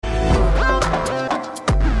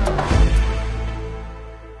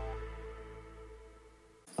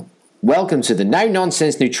Welcome to the No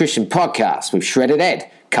Nonsense Nutrition Podcast with Shredded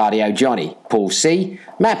Ed, Cardio Johnny, Paul C,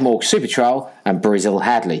 Mad Morg Super Troll, and Brazil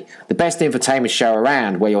Hadley. The best infotainment show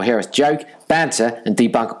around, where you'll hear us joke, banter, and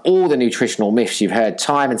debunk all the nutritional myths you've heard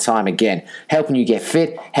time and time again, helping you get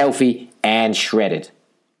fit, healthy, and shredded.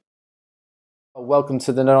 Welcome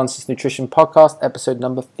to the No Nonsense Nutrition Podcast, episode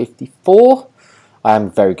number 54. I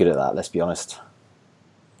am very good at that, let's be honest.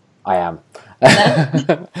 I am.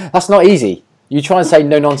 That's not easy. You try and say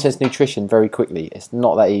no nonsense nutrition very quickly. It's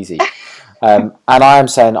not that easy. And I am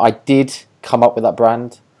saying I did come up with that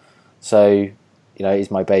brand. So, you know, it's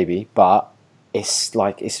my baby. But it's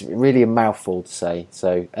really a mouthful to say.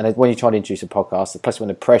 So, and when you try to introduce a podcast, plus when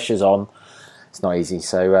the pressure's on, it's not easy.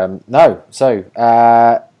 So,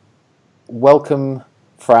 welcome,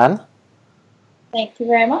 Fran. Thank you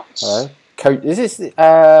very much. Hello. Is this...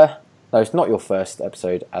 No, it's not your first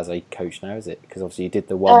episode as a coach now, is it? Because obviously you did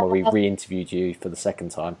the one where we re-interviewed you for the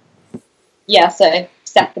second time. Yeah, so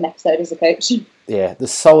second episode as a coach. Yeah, the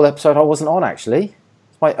sole episode I wasn't on, actually.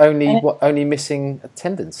 It's my only missing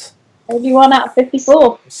attendance. Only one out of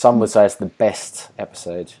 54. Some would say it's the best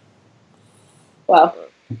episode. Well.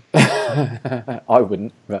 I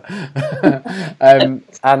wouldn't. But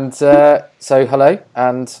so hello,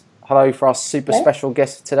 and hello for our super special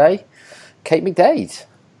guest today, Kate McDade.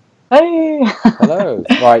 Hey! Hello.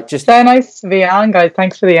 Right, just so nice to be on, guys.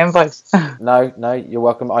 Thanks for the invite. No, you're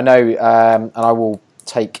welcome. I know, and I will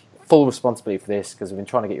take full responsibility for this because we've been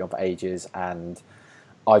trying to get you on for ages, and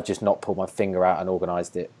I've just not pulled my finger out and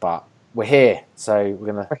organised it. But we're here, so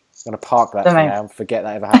we're gonna park that for now and forget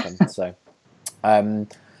that ever happened. So,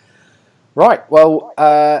 right. Well,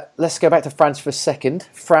 let's go back to Fran for a second.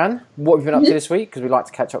 Fran, what have you been up to this week? Because we like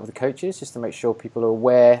to catch up with the coaches just to make sure people are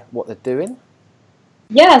aware what they're doing.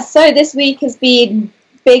 Yeah, so this week has been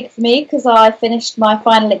big for me because I finished my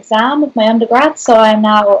final exam of my undergrad, so I am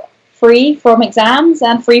now free from exams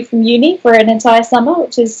and free from uni for an entire summer,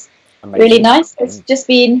 which is really nice. It's just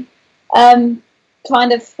been kind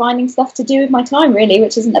of finding stuff to do with my time, really,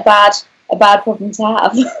 which isn't a bad problem to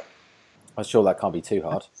have. I'm sure that can't be too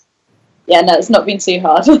hard. Yeah, no, it's not been too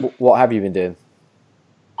hard. What have you been doing?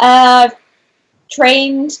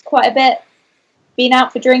 Trained quite a bit, been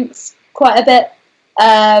out for drinks quite a bit.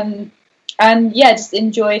 And yeah, just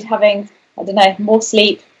enjoyed having, more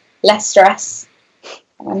sleep, less stress,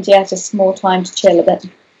 and yeah, just more time to chill a bit.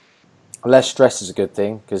 Less stress is a good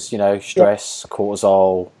thing because, stress,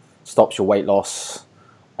 cortisol, stops your weight loss.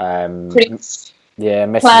 Planning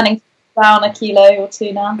down a kilo or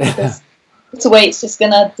two now because the weight's just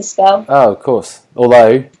going to dispel. Oh, of course.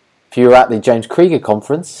 Although, if you were at the James Krieger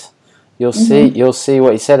conference, you'll see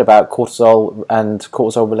what he said about cortisol and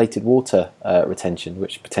cortisol-related water retention,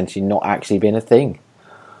 which potentially not actually being a thing.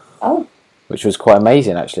 Oh, which was quite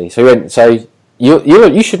amazing, actually. So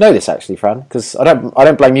you should know this, actually, Fran, because I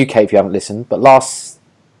don't blame you, Kate, if you haven't listened. But last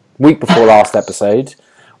last episode,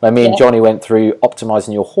 when me and Johnny went through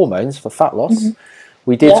optimizing your hormones for fat loss,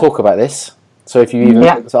 we did talk about this. So if you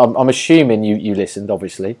I'm assuming you listened,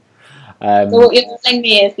 obviously. So what you're telling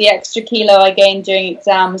me is the extra kilo I gained during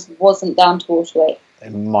exams wasn't down to water weight?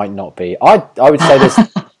 It might not be. I would say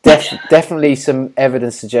there's definitely some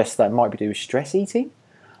evidence suggests that it might be to do with stress eating.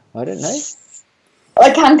 I don't know.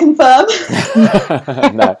 I can confirm.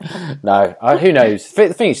 No. Who knows?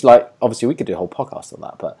 The thing is, obviously we could do a whole podcast on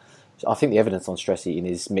that, but I think the evidence on stress eating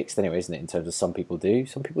is mixed anyway, isn't it? In terms of some people do,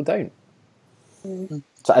 some people don't.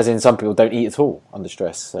 So, as in, some people don't eat at all under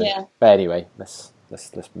stress. So. Yeah. But anyway, let's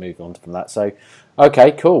move on from that. So,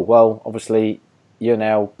 okay, cool. Well, obviously, you're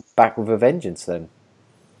now back with a vengeance then.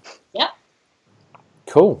 Yeah.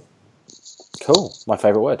 Cool. My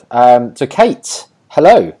favourite word. So, Kate,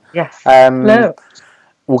 hello. Yes. Hello.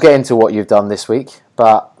 We'll get into what you've done this week.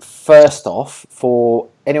 But first off, for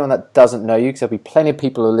anyone that doesn't know you, because there'll be plenty of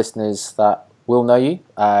people who are listeners that will know you,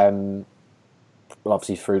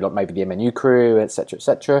 obviously through maybe the MNU crew, etc.,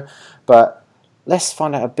 etc. But let's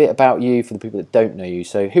find out a bit about you for the people that don't know you.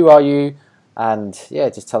 So who are you? And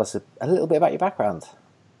just tell us a little bit about your background.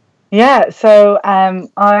 Yeah, so I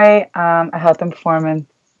am a health and performance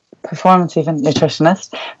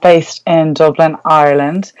nutritionist based in Dublin,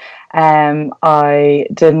 Ireland. I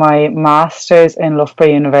did my master's in Loughborough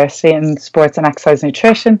University in sports and exercise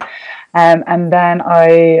nutrition. And then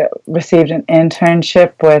I received an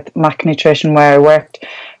internship with Mac Nutrition where I worked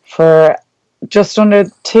for just under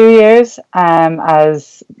 2 years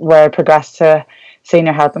as where I progressed to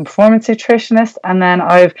senior health and performance nutritionist, and then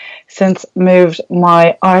I've since moved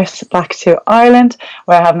my arse back to Ireland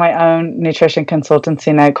where I have my own nutrition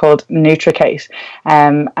consultancy now called NutriKate,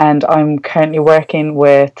 and I'm currently working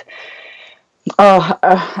with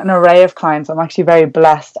An array of clients. I'm actually very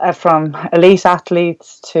blessed, from elite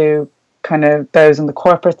athletes to kind of those in the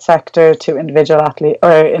corporate sector to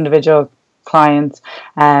individual clients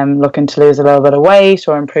looking to lose a little bit of weight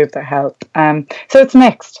or improve their health. So it's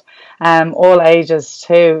mixed. All ages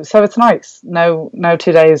too. So it's nice. No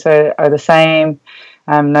 2 days are the same.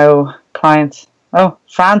 No clients. Oh,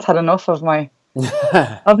 Fran's had enough of my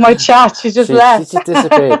chat. She just left. She just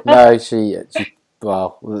disappeared. No, she.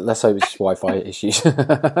 Well, let's hope it's Wi-Fi issues.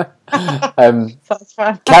 That's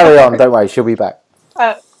fine. Carry on. Don't worry. She'll be back.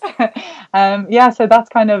 Yeah, so that's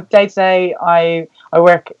kind of day to day. I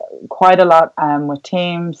work quite a lot with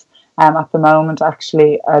teams. At the moment,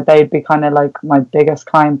 actually, they'd be kind of like my biggest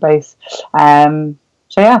client base. So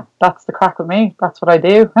yeah, that's the crack with me. That's what I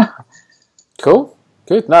do. Cool.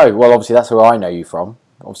 Good. No, well, obviously that's where I know you from.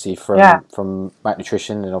 Obviously from Mac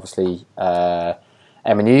Nutrition and obviously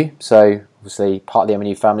M&U. So obviously part of the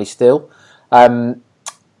M&U family still.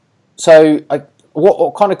 So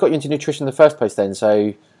what kind of got you into nutrition in the first place then?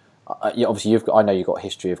 So obviously I know you've got a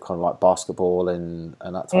history of kind of like basketball and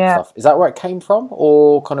that type of stuff. Is that where it came from,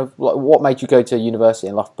 or kind of like what made you go to university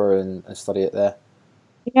in Loughborough and study it there?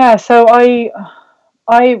 Yeah, so I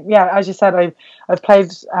as you said, I've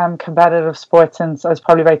played competitive sports since I was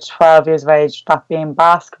probably about 12 years of age. That being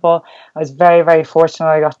basketball, I was very, very fortunate.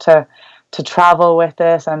 I got to travel with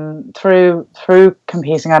it, and through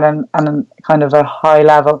competing at an kind of a high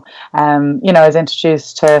level, I was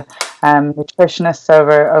introduced to nutritionists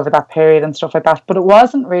over that period and stuff like that. But it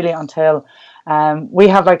wasn't really until we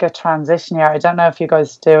have like a transition year. I don't know if you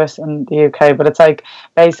guys do it in the UK, but it's like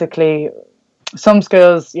basically some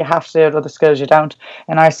schools you have to do it, other schools you don't.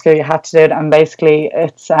 In our school you had to do it, and basically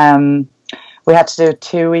it's we had to do a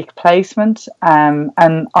 2-week placement,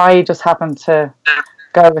 and I just happened to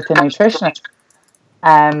go with the nutritionist.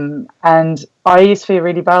 And I used to be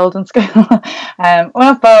really bold in school. Well,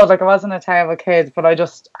 not bold, like I wasn't a terrible kid, but I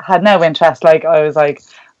just had no interest. Like I was like,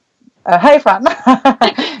 hey Fran,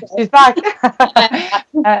 she's back.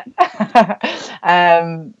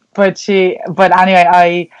 But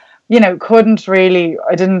anyway, couldn't really,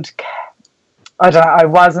 I don't know, I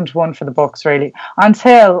wasn't one for the books really,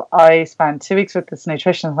 until I spent 2 weeks with this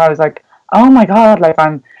nutritionist. I was like, oh my God, like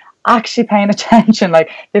I'm actually paying attention, like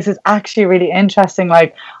this is actually really interesting,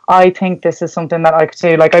 like I think this is something that I could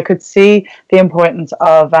do. Like I could see the importance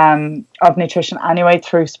of nutrition anyway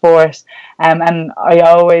through sport, and I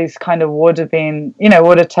always kind of would have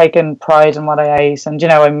taken pride in what I ate, and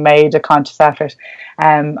I made a conscious effort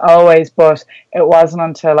always, but it wasn't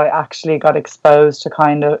until I actually got exposed to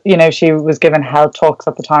kind of, she was given health talks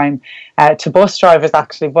at the time to bus drivers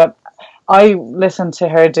actually, but I listened to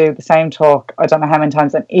her do the same talk, I don't know how many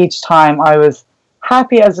times, and each time I was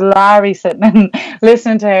happy as Larry sitting and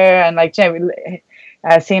listening to her, and like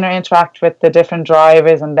seeing her interact with the different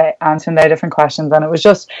drivers and answering their different questions. And it was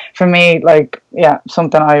just, for me, like,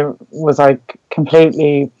 something I was like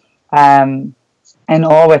completely in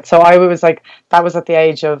awe with. So I was like, that was at the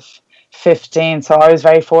age of 15. So I was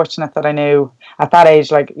very fortunate that I knew at that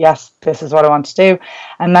age, like, yes, this is what I want to do.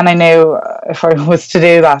 And then I knew if I was to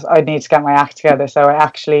do that, I'd need to get my act together. So I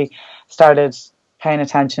actually started paying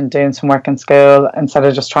attention, doing some work in school instead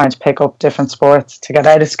of just trying to pick up different sports to get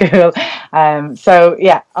out of school. So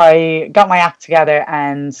yeah, I got my act together,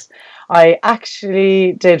 and I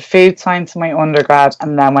actually did food science in my undergrad,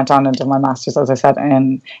 and then went on and did my master's, as I said,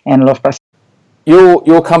 in Loughborough.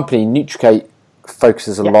 Your company, Nutricate,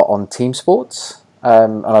 focuses a lot on team sports.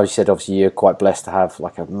 And as you said, obviously you're quite blessed to have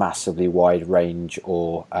like a massively wide range,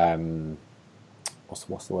 or what's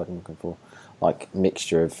the word I'm looking for? Like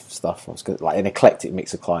mixture of stuff. Like an eclectic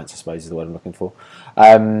mix of clients, I suppose, is the word I'm looking for.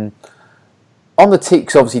 On the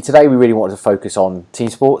because obviously today we really wanted to focus on team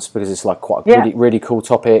sports because it's like quite a really, really cool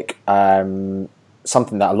topic.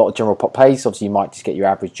 Something that a lot of general pop plays. Obviously, you might just get your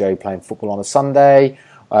average Joe playing football on a Sunday,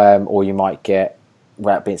 or you might get,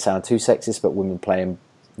 without being sound too sexist, but women playing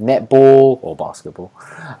netball or basketball,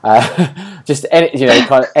 just any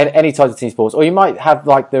kind of any type of team sports, or you might have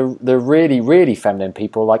like the really, really feminine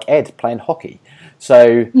people like Ed playing hockey.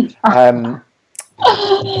 So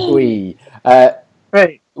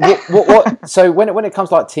right. What so when it comes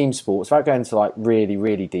to like team sports, without going into like really,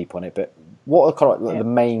 really deep on it, but what are kind of like the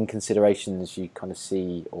main considerations you kind of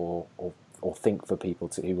see or think for people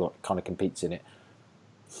who kind of competes in it?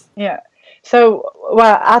 Yeah. So,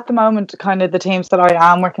 well, at the moment, kind of the teams that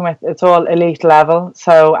I am working with, it's all elite level.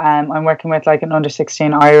 So I'm working with like an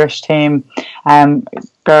under-16 Irish team,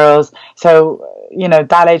 girls. So,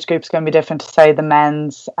 that age group's going to be different to, say, the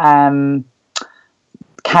men's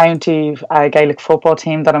county Gaelic football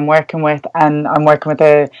team that I'm working with, and I'm working with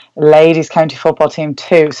a ladies county football team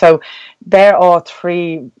too. So they're all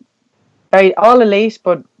three all elite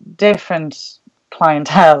but different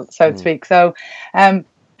clientele, so to speak. So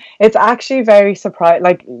it's actually very surprising.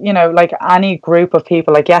 Like, like any group of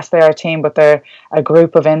people, like, yes, they're a team, but they're a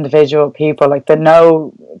group of individual people. Like, they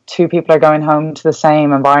know two people are going home to the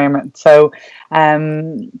same environment. So,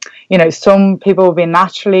 some people will be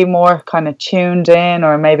naturally more kind of tuned in,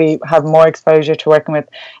 or maybe have more exposure to working with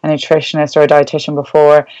a nutritionist or a dietitian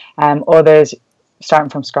before. Others starting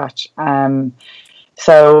from scratch.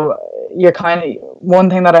 So you're one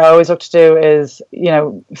thing that I always look to do is,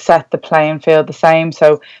 set the playing field the same.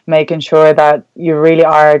 So making sure that you really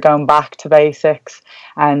are going back to basics,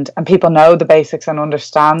 and people know the basics and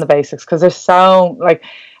understand the basics, because there's so, like,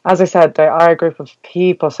 as I said, they are a group of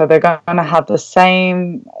people, so they're going to have the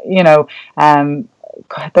same, they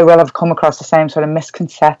will have come across the same sort of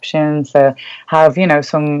misconceptions, have,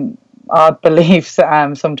 some odd beliefs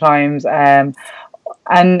sometimes,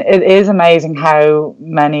 and it is amazing how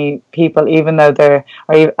many people, even though they're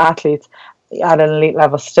athletes at an elite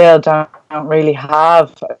level, still don't really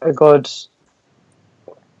have a good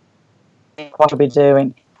what to be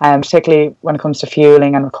doing, particularly when it comes to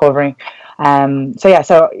fueling and recovery.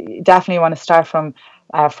 So you definitely want to start from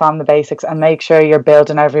the basics and make sure you're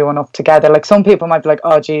building everyone up together. Like, some people might be like,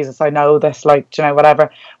 oh Jesus, I know this, like,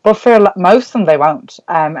 whatever, but for most of them they won't,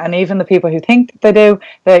 and even the people who think they do,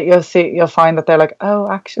 that you'll find that they're like, oh,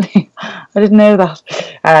 actually I didn't know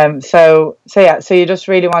that. So you just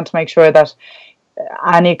really want to make sure that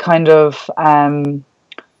any kind of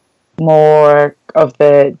more of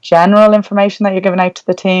the general information that you're giving out to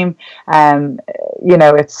the team,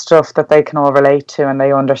 it's stuff that they can all relate to and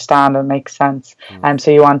they understand and makes sense.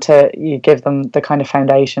 So you give them the kind of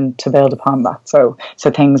foundation to build upon that, so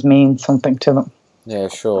things mean something to them. Yeah,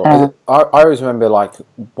 sure. I always remember, like,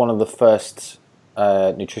 one of the first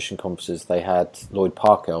nutrition conferences they had, Lloyd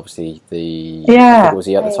Parker, obviously I think, was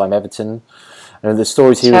he at the time, Everton, and the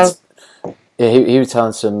stories he was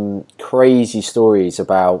telling some crazy stories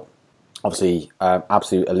about, obviously,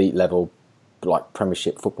 absolute elite level, like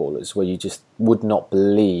Premiership footballers, where you just would not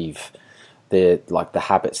believe the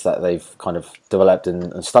habits that they've kind of developed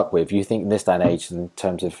and stuck with. You think in this day and age, in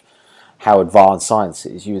terms of how advanced science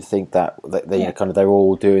is, you would think that they're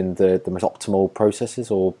all doing the most optimal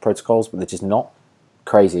processes or protocols, but they're just not.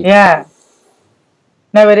 Crazy. Yeah.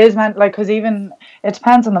 No, it is, man. Like, because even it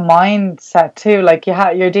depends on the mindset too. Like,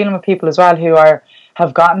 you're dealing with people as well who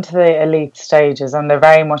have gotten to the elite stages and they're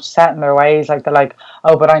very much set in their ways. Like, they're like,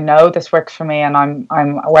 oh, but I know this works for me and I'm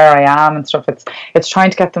where I am and stuff. It's trying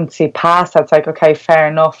to get them to see past that. It's like, okay, fair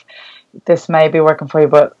enough, this may be working for you,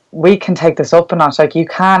 but we can take this up a notch. Like, you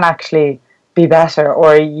can actually be better,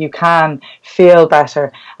 or you can feel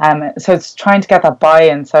better. So it's trying to get that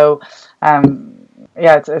buy-in. So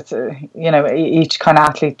it's each kind of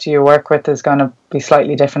athlete you work with is going to be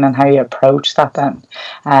slightly different in how you approach that then.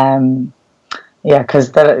 Because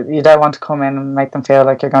you don't want to come in and make them feel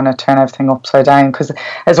like you're going to turn everything upside down, because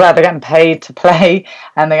as well, they're getting paid to play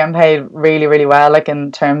and they're getting paid really, really well, like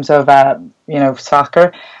in terms of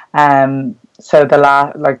soccer. So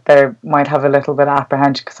they might have a little bit of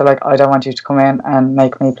apprehension because they're like, I don't want you to come in and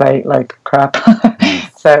make me play like crap.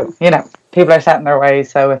 So people are set in their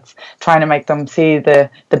ways, so it's trying to make them see the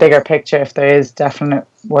bigger picture if there is definite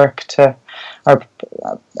work or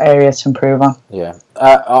areas to improve on. Yeah.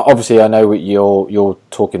 Obviously, I know you're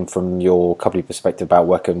talking from your company perspective about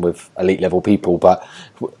working with elite level people, but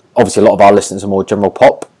obviously a lot of our listeners are more general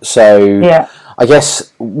pop. So yeah. I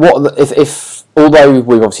guess if although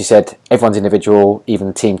we've obviously said everyone's individual,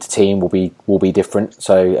 even team to team will be different.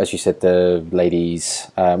 So as you said, the ladies,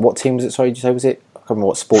 what team was it? Sorry, did you say was it? I can't remember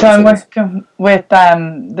what sport. So I'm working with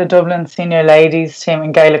the Dublin senior ladies team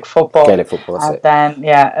in Gaelic football. Gaelic football, that's it. Then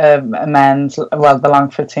a men's, the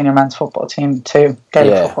Longford senior men's football team too.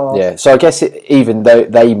 Gaelic football. Yeah. So I guess even though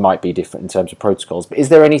they might be different in terms of protocols, but is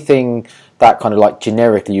there anything that kind of like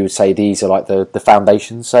generically you would say these are like the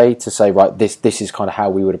foundations, say, to say, right, this is kind of how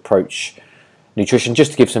we would approach nutrition,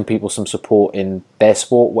 just to give some people some support in their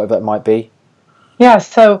sport, whatever it might be? Yeah,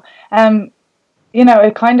 so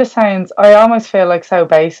it kind of sounds, I almost feel like so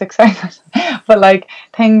basic saying it, but like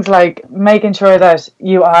things like making sure that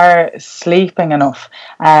you are sleeping enough,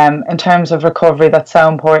 in terms of recovery, that's so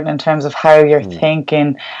important in terms of how you're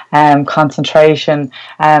thinking, concentration,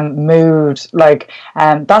 mood,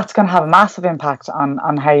 that's going to have a massive impact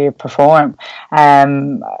on how you perform,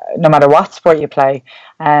 no matter what sport you play.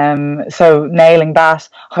 So nailing that.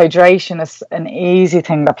 Hydration is an easy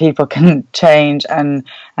thing that people can change and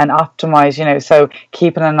optimize, so So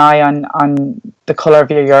keeping an eye on the colour of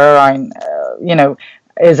your urine,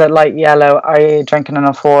 is it light yellow? Are you drinking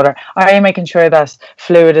enough water? Are you making sure that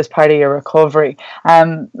fluid is part of your recovery?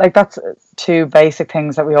 That's two basic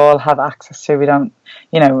things that we all have access to. We don't,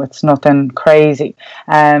 it's nothing crazy.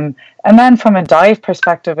 And then from a diet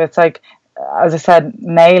perspective, it's like, as I said,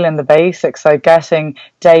 nailing the basics, like getting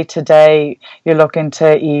day to day, you're looking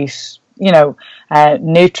to eat,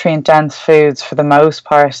 nutrient dense foods for the most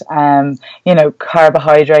part,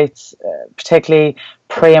 carbohydrates, particularly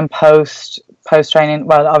pre and post training.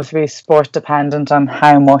 Well, obviously sport dependent on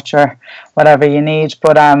how much or whatever you need,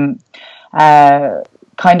 but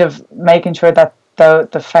kind of making sure that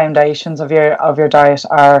the foundations of your diet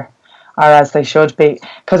are as they should be,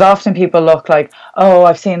 because often people look like, oh,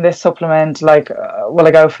 I've seen this supplement, like will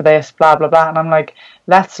I go for this, blah blah blah, and I'm like,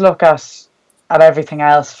 let's look at everything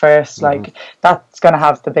else first. Mm-hmm. Like that's going to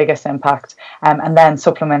have the biggest impact, and then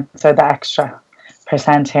supplements are the extra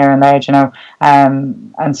 % here and there,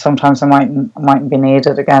 and sometimes it mightn't be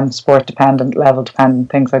needed, again, sport dependent, level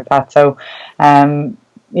dependent, things like that. So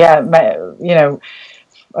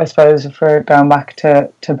I suppose if we're going back to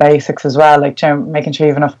basics as well, like making sure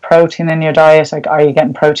you have enough protein in your diet. Like, are you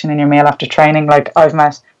getting protein in your meal after training? Like, I've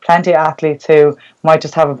met plenty of athletes who might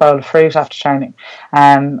just have a bowl of fruit after training,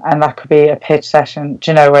 and that could be a pitch session,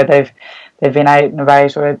 where they've been out and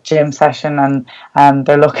about, or a gym session, and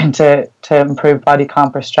they're looking to improve body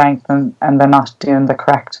comp or strength, and they're not doing the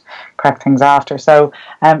correct things after. So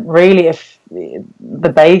really, if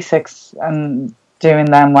the basics and doing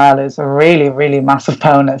them well is a really, really massive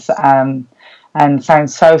bonus, and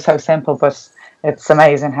sounds so simple, but it's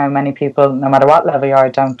amazing how many people, no matter what level you are,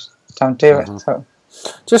 don't do it. So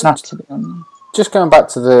just going back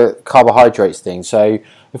to the carbohydrates thing. So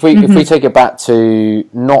if we take it back to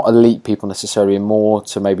not elite people necessarily, and more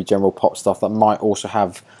to maybe general pop stuff that might also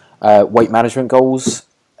have weight management goals,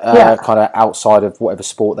 kind of outside of whatever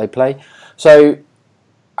sport they play. So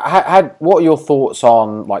what are your thoughts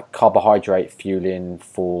on like carbohydrate fueling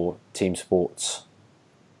for team sports?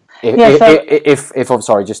 If I'm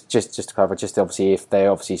sorry, just to clarify, just obviously if they're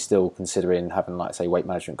obviously still considering having, like, say, weight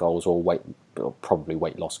management goals or probably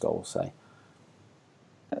weight loss goals, say.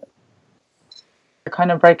 You're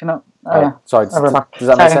kind of breaking up. Sorry, does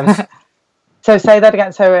that make sense? So say that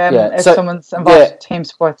again. So if someone's involved in team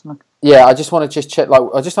sports, I just want to just check.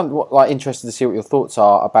 I'm interested to see what your thoughts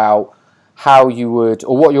are about how you would,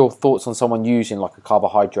 or what are your thoughts on someone using like a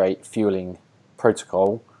carbohydrate fueling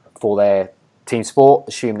protocol for their team sport,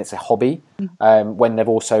 assuming it's a hobby, when they've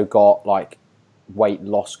also got like weight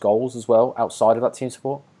loss goals as well outside of that team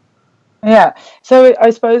sport? Yeah, so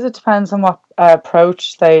I suppose it depends on what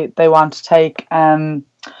approach they want to take.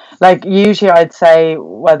 Like usually I'd say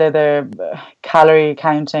whether they're calorie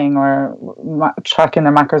counting or tracking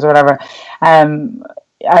their macros or whatever,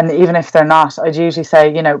 and even if they're not, I'd usually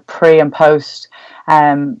say, pre and post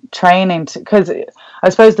training, because I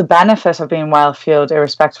suppose the benefit of being well fueled,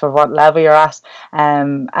 irrespective of what level you're at,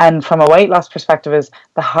 and from a weight loss perspective, is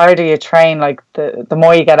the harder you train, like the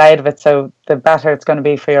more you get out of it, so the better it's going to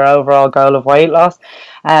be for your overall goal of weight loss.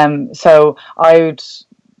 So I would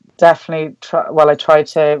definitely try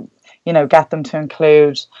to get them to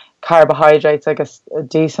include carbohydrates, like a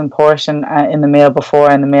decent portion in the meal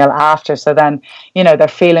before and the meal after, so then they're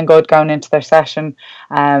feeling good going into their session,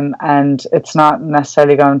 and it's not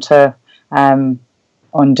necessarily going to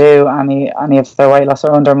undo any of their weight loss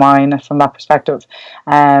or undermine it from that perspective,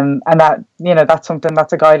 and that that's a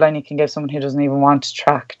guideline you can give someone who doesn't even want to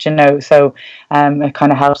track, so it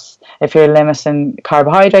kind of helps if you're limiting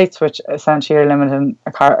carbohydrates, which essentially you're limiting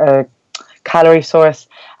a calorie source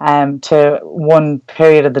to one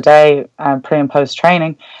period of the day, pre and post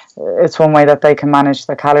training. It's one way that they can manage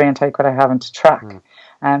their calorie intake without having to track.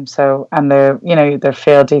 And they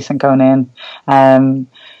feel decent going in,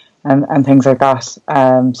 and things like that.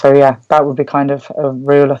 That would be kind of a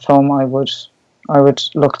rule of thumb I would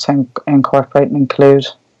look to incorporate and include.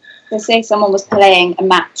 So say someone was playing a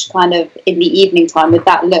match kind of in the evening time, would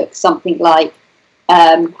that look something like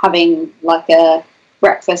having like a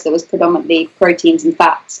breakfast that was predominantly proteins and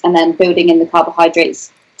fats, and then building in the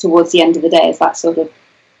carbohydrates towards the end of the day? Is that sort of...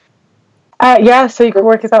 so you could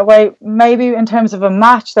work it that way. Maybe in terms of a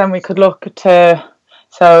match, then we could look to,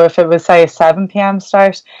 so if it was, say, a 7 p.m.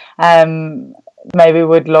 start, maybe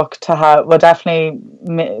we'd look to have, definitely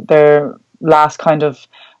their last kind of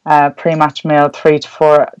pre-match meal, 2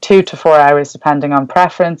 to 4 hours, depending on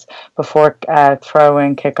preference, before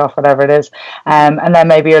throwing, kickoff, whatever it is. And then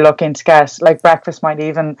maybe you're looking to get, like, breakfast might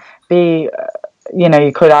even be,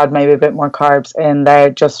 you could add maybe a bit more carbs in there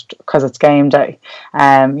just because it's game day.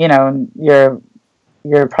 And you're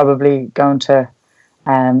you're probably going to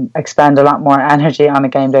expend a lot more energy on a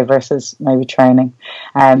game day versus maybe training.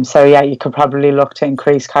 So yeah, you could probably look to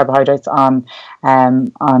increase carbohydrates on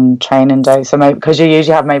training day. So maybe, because you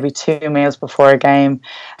usually have maybe 2 meals before a game,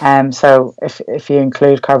 so if you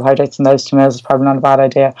include carbohydrates in those 2 meals, it's probably not a bad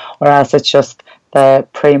idea. Or else it's just the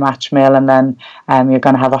pre-match meal, and then you're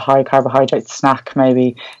going to have a high carbohydrate snack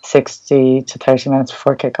maybe 60 to 30 minutes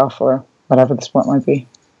before kickoff or whatever the sport might be.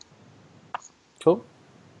 Cool.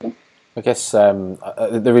 I guess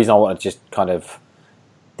the reason I want to just kind of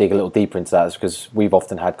dig a little deeper into that is because we've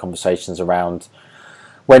often had conversations around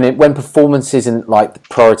when performance isn't like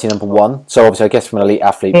priority number one. So obviously, I guess from an elite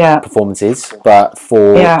athlete, performance is, but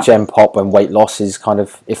for Gen Pop and weight loss is kind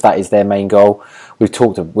of, if that is their main goal. We've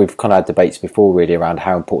kind of had debates before really around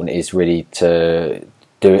how important it is really to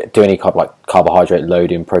do any kind of like carbohydrate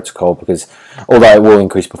loading protocol, because although it will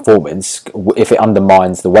increase performance, if it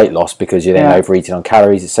undermines the weight loss because you're then overeating on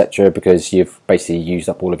calories, etc., because you've basically used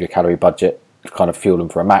up all of your calorie budget to kind of fuel them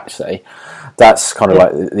for a match, say, that's kind of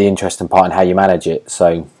like the interesting part in how you manage it.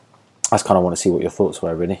 So I just kind of want to see what your thoughts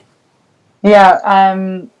were, really.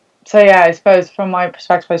 So I suppose from my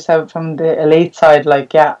perspective, so from the elite side,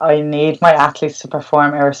 I need my athletes to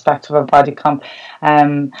perform irrespective of body comp.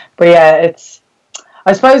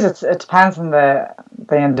 I suppose it depends on the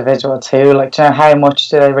individual too. Like, do you know, how much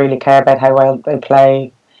do they really care about how well they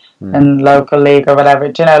play in local league or whatever?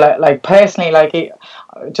 Do you know, like personally,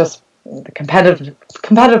 just the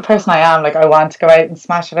competitive person I am, I want to go out and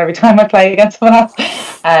smash it every time I play against someone else.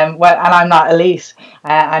 And I'm not elite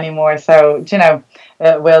anymore, so do you know,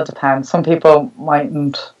 it will depend. Some people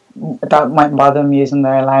mightn't bother them using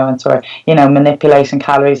their allowance, or manipulating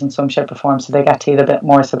calories in some shape or form, so they get to eat a bit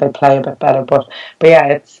more, so they play a bit better. But yeah,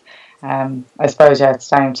 it's I suppose it's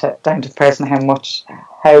down to the person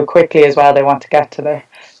how quickly as well they want to get to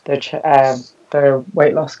their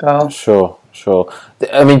weight loss goal. Sure.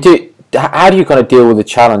 I mean, how do you kind of deal with the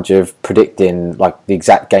challenge of predicting like the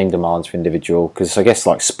exact game demands for individual? Because I guess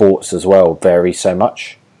like sports as well vary so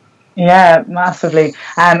much. Yeah, massively,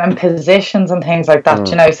 and positions and things like that.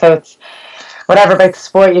 You know, so it's whatever about the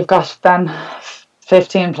sport. You've got then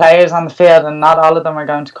 15 players on the field, and not all of them are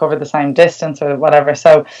going to cover the same distance or whatever.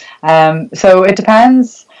 So, so it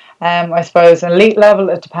depends. I suppose elite level,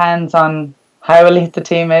 it depends on how elite the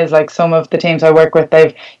team is. Like some of the teams I work with,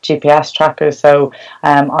 they've GPS trackers, so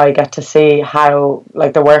I get to see how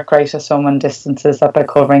the work rate of someone, distances that they're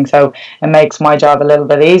covering. So it makes my job a little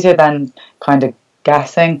bit easier than kind of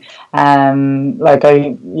guessing.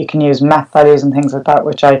 You can use MET values and things like that,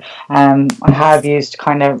 which I have used to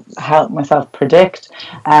kind of help myself predict.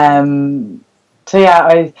 I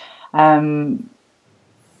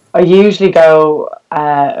usually go,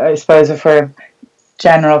 I suppose, if we're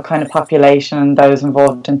general kind of population and those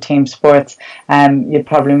involved in team sports, you'd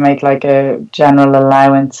probably make like a general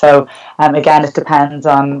allowance. So again, it depends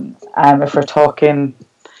on if we're talking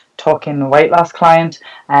a weight loss client,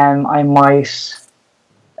 I might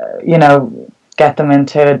get them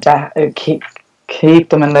into keep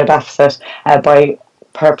them in their deficit by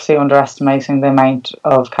purposely underestimating the amount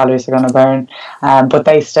of calories they're going to burn, but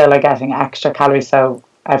they still are getting extra calories, so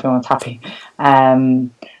everyone's happy.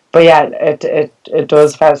 But yeah, it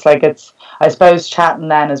does feel like it's, I suppose, chatting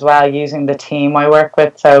then as well, using the team I work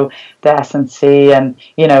with, so the S&C, and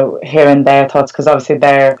hearing their thoughts, because obviously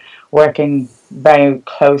they're working very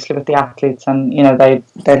closely with the athletes, and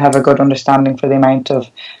they'd have a good understanding for the amount of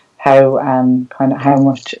how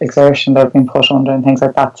much exertion they've been put under and things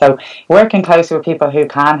like that. So working closely with people who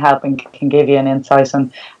can help and can give you an insight,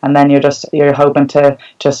 and then you're hoping to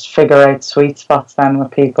just figure out sweet spots then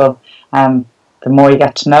with people. The more you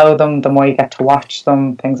get to know them, the more you get to watch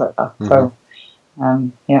them, things like that. So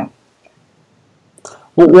yeah.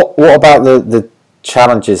 What about the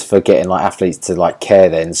challenges for getting like athletes to like care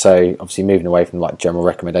then? So obviously moving away from like general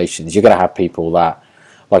recommendations, you're going to have people that,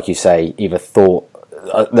 like you say, either thought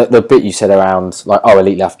the bit you said around like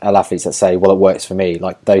elite athletes that say, well, it works for me,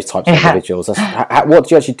 like those types of individuals. What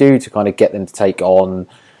do you actually do to kind of get them to take on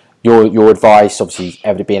your advice? Obviously,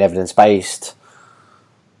 being evidence based.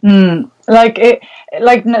 Don't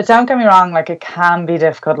get me wrong, it can be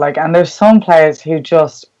difficult, and there's some players who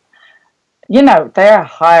just, they're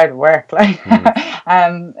hard work,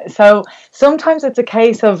 so sometimes it's a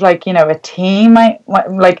case of a team might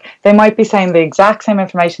they might be saying the exact same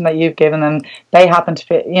information that you've given, and they happen to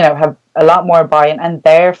be, have a lot more buy-in, and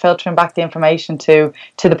they're filtering back the information to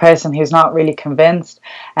the person who's not really convinced,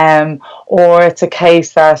 or it's a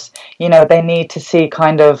case that, you know, they need to see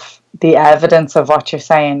kind of the evidence of what you're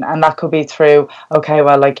saying, and that could be through, okay,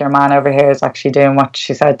 well, like, your man over here is actually doing what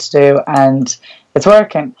she said to do and it's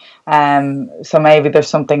working, so maybe there's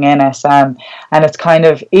something in it, and it's kind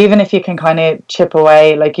of, even if you can kind of chip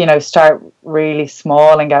away, like, you know, start really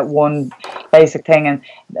small and get one basic thing, and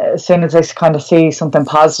as soon as they kind of see something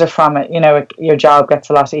positive from it, you know, your job gets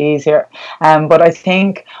a lot easier. But I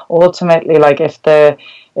think ultimately, like, if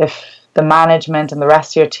the management and the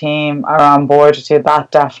rest of your team are on board with you,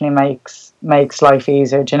 that definitely makes life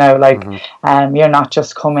easier. Do you know, like, you're not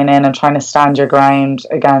just coming in and trying to stand your ground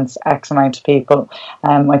against X amount of people.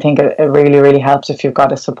 I think it really, really helps if you've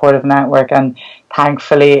got a supportive network, and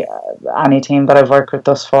thankfully any team that I've worked with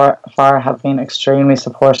thus far have been extremely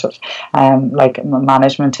supportive, like my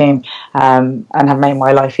management team, and have made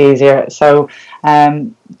my life easier. So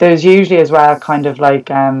there's usually as well kind of like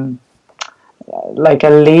a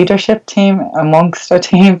leadership team amongst a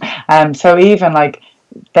team, so even like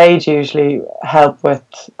they'd usually help with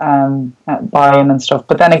buy-in and stuff,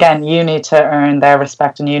 but then again, you need to earn their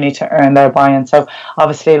respect and you need to earn their buy-in. So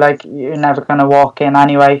obviously, like, you're never going to walk in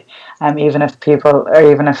anyway, even if people,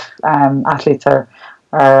 or even if athletes are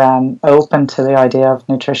open to the idea of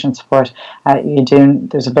nutrition support,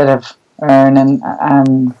 there's a bit of earning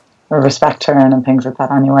or respect to earn and things like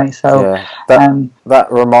that anyway. So that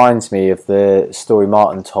reminds me of the story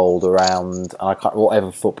Martin told around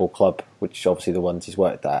whatever football club, which obviously the ones he's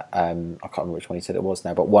worked at. I can't remember which one he said it was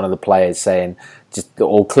now, but one of the players saying, just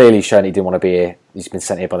all clearly showing he didn't want to be here. He's been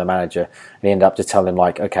sent here by the manager, and he ended up just telling him,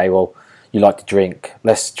 like, okay, well, you like to drink.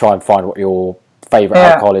 Let's try and find what your favourite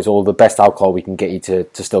alcohol is, or the best alcohol we can get you to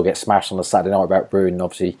still get smashed on a Saturday night without ruining,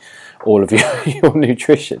 obviously, all of your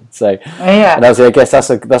nutrition. So, and I guess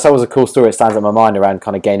that's always a cool story. It stands in my mind around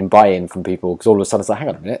kind of gaining buy-in from people, because all of a sudden it's like, hang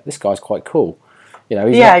on a minute, this guy's quite cool. You know,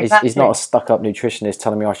 he's not a stuck-up nutritionist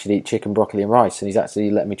telling me I should eat chicken, broccoli, and rice, and he's actually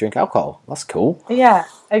letting me drink alcohol. That's cool. Yeah,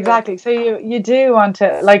 exactly. So you do want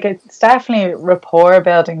to, like, it's definitely rapport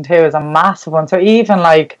building too is a massive one. So even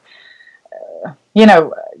like, you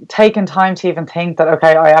know, taking time to even think that,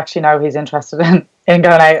 okay, I actually know he's interested in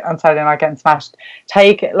going out on Saturday night getting smashed.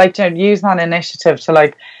 Use that initiative to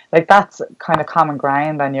like that's kind of common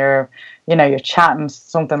ground, and you're chatting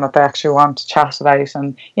something that they actually want to chat about,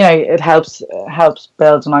 and you know, it helps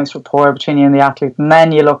build a nice rapport between you and the athlete, and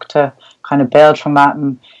then you look to kind of build from that,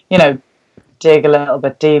 and you know, dig a little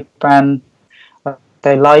bit deeper, and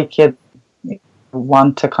they like you,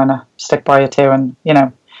 want to kind of stick by you too, and you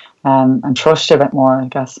know, and trust you a bit more, I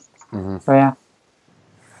guess. Mm-hmm. So yeah.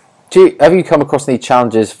 Have you come across any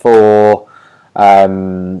challenges for, I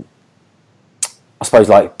suppose,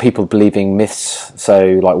 like, people believing myths?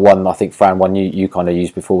 So, like, one, I think, Fran, one you kind of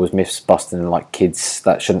used before was myths busting, like kids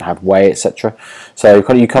that shouldn't have whey, etc. So,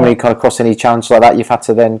 you come across any challenges like that you've had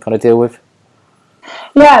to then kind of deal with?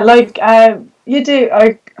 Yeah, like, you do.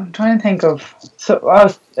 I'm trying to think of. So,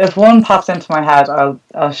 if one pops into my head,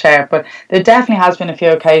 I'll share it. But there definitely has been a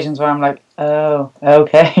few occasions where I'm like, oh,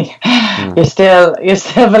 okay, you're still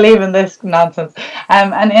believing this nonsense.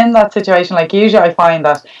 And in that situation, like, usually I find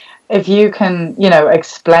that if you can, you know,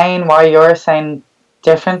 explain why you're saying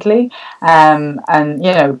differently, and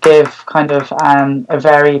you know, give kind of a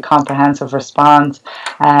very comprehensive response,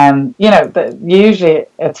 you know, usually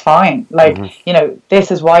it's fine. Like, you know, this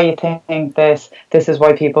is why you think this is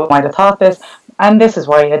why people might have thought this, and this is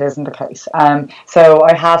why it isn't the case. So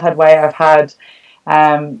I have had I've had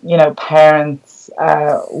you know, parents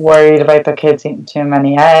worried about their kids eating too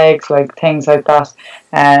many eggs, like things like that.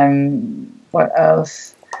 What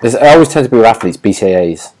else? It always tends to be with athletes,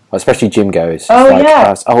 BCAAs, especially gym goers. Always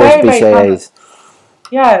BCAAs.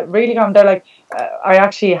 Yeah, really common. They're like, I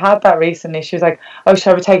actually had that recently. She was like, oh,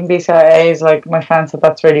 should I be taking BCAAs? Like, my friend said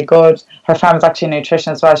that's really good. Her friend was actually a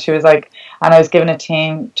nutritionist as well. She was like, and I was giving a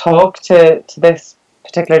team talk to this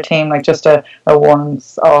particular team, like just a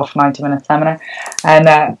once-off 90-minute seminar.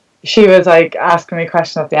 And she was like asking me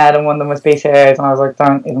questions at the end, and one of them was BCAAs, and I was like,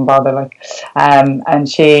 don't even bother. Like, and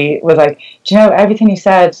she was like, do you know, everything you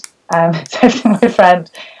said, my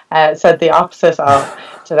friend said the opposite of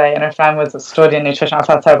today, and her friend was studying nutrition. I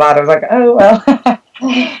felt so bad. I was like, oh well,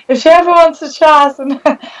 if she ever wants to chat, and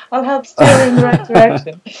I'll help steer her in the right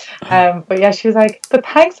direction. But yeah, she was like, but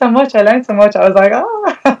thanks so much, I learned so much. I was like,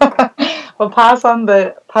 oh, well, pass on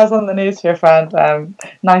the news to your friend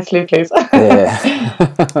nicely, please.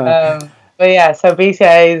 Yeah. But yeah, so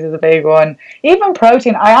BCAAs is a big one. Even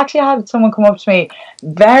protein. I actually had someone come up to me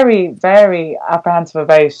very, very apprehensive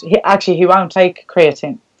about. He won't take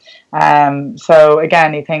creatine. So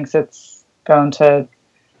again, he thinks it's going to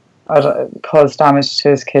cause damage to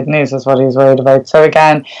his kidneys is what he's worried about. So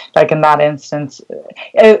again, like in that instance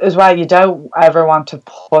as well, you don't ever want to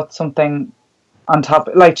put something on top,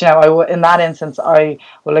 like, in that instance I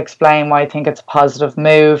will explain why I think it's a positive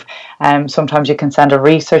move. Sometimes you can send a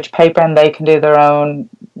research paper and they can do their own,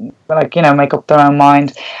 like, make up their own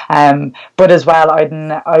mind. But as well,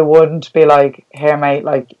 I wouldn't be like, here mate,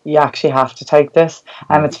 like, you actually have to take this.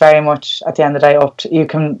 It's very much at the end of the day up to you.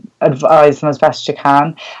 Can advise them as best you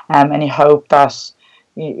can, and you hope that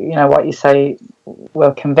what you say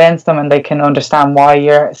will convince them and they can understand why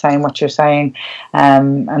you're saying what you're saying,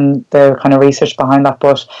 and the kind of research behind that.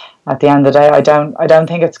 But at the end of the day, I don't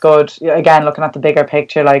think it's good. Again, looking at the bigger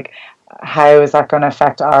picture, like, how is that going to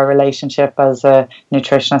affect our relationship as a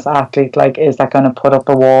nutritionist athlete? Like, is that going to put up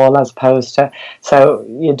a wall as opposed to? So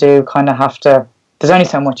you do kind of have to. There's only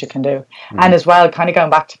so much you can do. And as well, kind of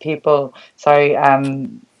going back to people,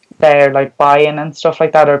 they're like buy-in and stuff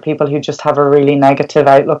like that, or people who just have a really negative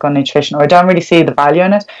outlook on nutrition or don't really see the value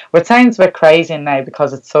in it, which sounds a bit crazy now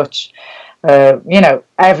because it's such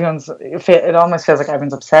it almost feels like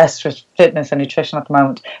everyone's obsessed with fitness and nutrition at the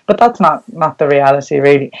moment, but that's not the reality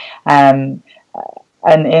really. And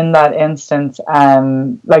in that instance,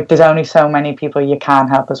 like, there's only so many people you can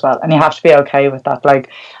help as well, and you have to be okay with that.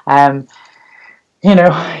 Like,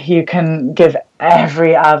 you can give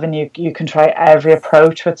every avenue, you can try every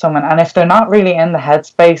approach with someone, and if they're not really in the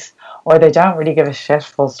headspace or they don't really give a shit,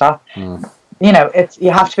 full stop, it's, you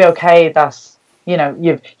have to be okay that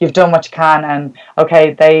you've done what you can, and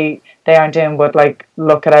okay, they aren't doing, but like,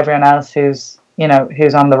 look at everyone else who's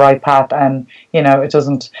on the right path, and it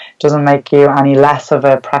doesn't make you any less of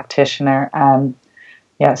a practitioner.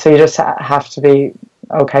 So you just have to be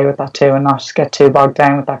okay with that too, and not just get too bogged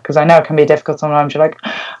down with that, because I know it can be difficult sometimes. You're like,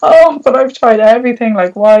 oh, but I've tried everything,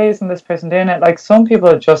 like, why isn't this person doing it? Like, some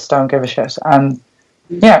people just don't give a shit, and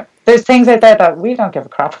there's things out there that we don't give a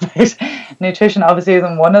crap about. Nutrition obviously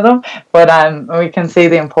isn't one of them, but we can see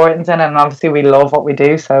the importance in it, and obviously we love what we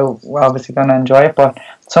do, so we're obviously going to enjoy it. But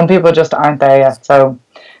some people just aren't there yet, so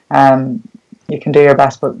you can do your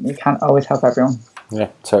best, but you can't always help everyone. Yeah,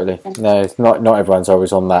 totally. No, it's not everyone's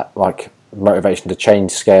always on that, like, motivation to change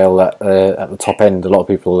scale at the top end. A lot of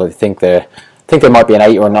people think they might be an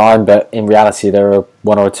 8 or a 9, but in reality they're a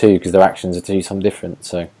 1 or a 2 because their actions are to do something different.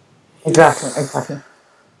 So exactly.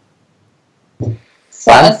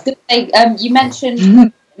 So I was going to say, you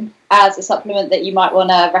mentioned as a supplement that you might want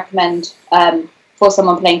to recommend for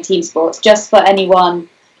someone playing team sports, just for anyone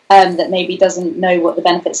that maybe doesn't know what the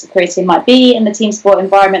benefits of creatine might be in the team sport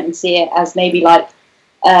environment and see it as maybe like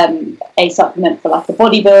a supplement for like a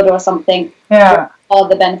bodybuilder or something. Yeah. What are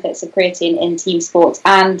the benefits of creatine in team sports,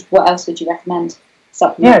 and what else would you recommend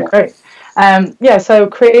supplement? Yeah, great. So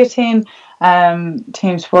creatine,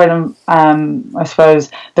 team sport, I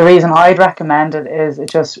suppose the reason I'd recommend it is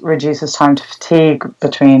it just reduces time to fatigue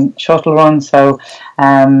between shuttle runs. So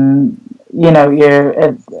it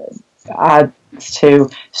adds to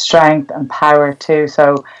strength and power too.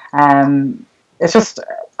 So it's just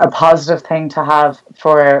a positive thing to have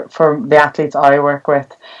for the athletes I work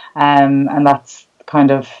with, and that's kind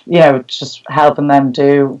of just helping them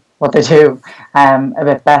do what they do a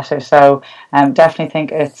bit better. So definitely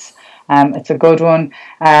think it's a good one.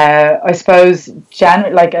 I suppose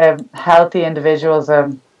generally, like, a healthy individual is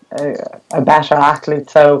a better athlete.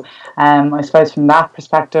 So I suppose from that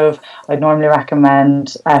perspective, I'd normally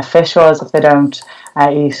recommend fish oils if they don't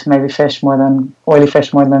eat maybe oily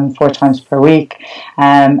fish more than 4 times per week,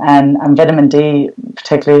 and vitamin D,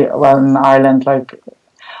 particularly well in Ireland. Like,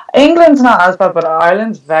 England's not as bad, but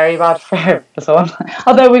Ireland's very bad for the sun.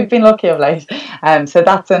 Although we've been lucky of late, so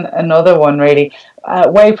that's another one really.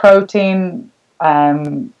 Whey protein,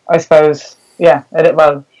 I suppose. Yeah,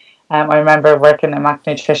 I remember working in Mac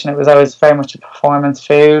Nutrition. It was always very much a performance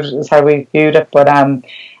food, is how we viewed it. But I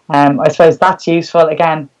suppose that's useful.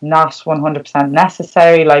 Again, not 100%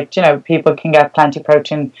 necessary. Like, people can get plenty of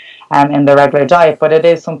protein in their regular diet, but it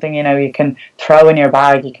is something, you can throw in your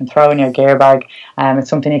bag, you can throw in your gear bag. It's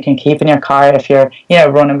something you can keep in your car if you're,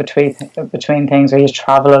 running between things or you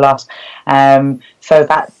travel a lot. So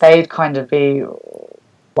that they'd kind of be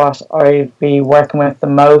what I'd be working with the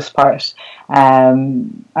most part,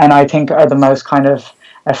 and I think are the most kind of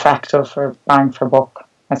effective for bang for buck,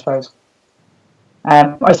 I suppose.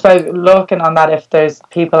 I suppose looking on that, if there's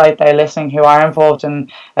people out there listening who are involved in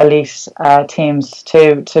elite teams,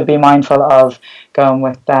 to be mindful of going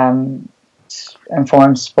with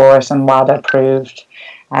Informed Sport and WADA approved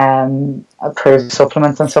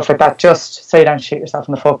supplements and stuff like that, just so you don't shoot yourself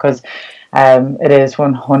in the foot, because it is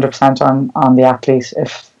 100% on the athlete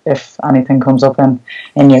if anything comes up in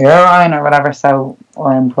your urine or whatever, so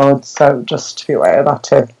or in blood. So just to be aware of that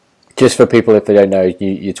too. Just for people if they don't know,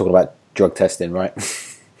 you're talking about drug testing, right?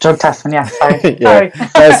 Drug testing, yes. Sorry. Yeah. Sorry.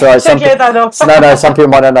 That's right. Some people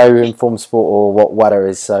might not know informed sport or what WADA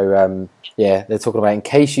is. So yeah, they're talking about in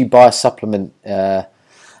case you buy a supplement and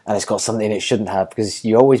it's got something it shouldn't have, because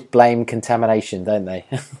you always blame contamination, don't they?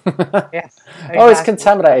 Yes. Exactly. Oh, it's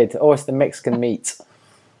contaminated. Oh, it's the Mexican meat.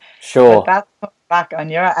 Sure. But that's coming back on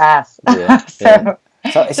your ass. Yeah. So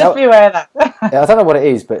just be aware of that. Yeah, I don't know what it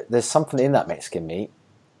is, but there's something in that Mexican meat.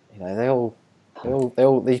 You know, they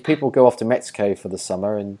all these people go off to Mexico for the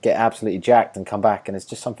summer and get absolutely jacked and come back, and it's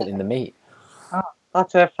just something in the meat. Oh,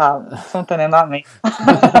 that's it, pal. Something in that meat.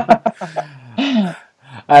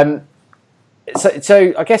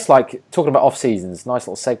 So I guess, like, talking about off seasons, nice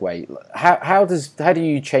little segue. How do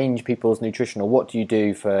you change people's nutrition, or what do you do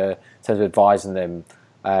in terms of advising them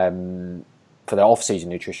for their off season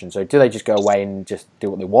nutrition? So do they just go away and just do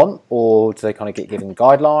what they want, or do they kind of get given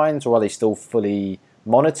guidelines, or are they still fully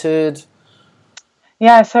monitored?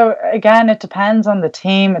 Yeah, so again, it depends on the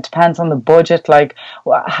team. It depends on the budget. Like,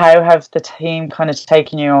 how have the team kind of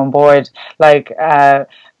taken you on board? Like, it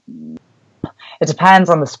depends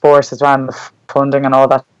on the sport as well, and the funding and all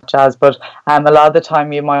that jazz. But a lot of the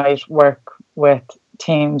time, you might work with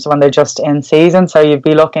teams when they're just in season, so you'd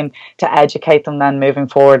be looking to educate them then moving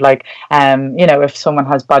forward. Like, if someone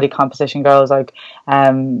has body composition goals, like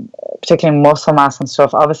particularly muscle mass and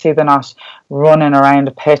stuff, obviously they're not running around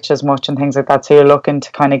a pitch as much and things like that, so you're looking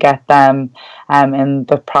to kind of get them in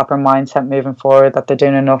the proper mindset moving forward, that they're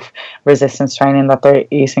doing enough resistance training, that they're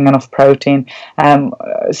eating enough protein,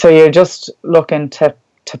 so you're just looking to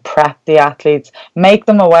prep the athletes, make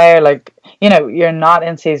them aware, like, you're not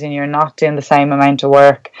in season, you're not doing the same amount of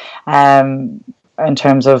work in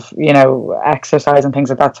terms of, exercise and things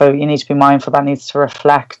like that, so you need to be mindful that needs to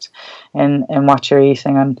reflect in what you're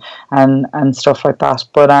eating and stuff like that.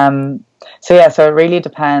 But so it really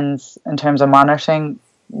depends in terms of monitoring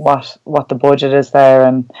what the budget is there,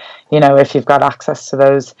 and if you've got access to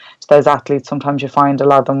those athletes. Sometimes you find a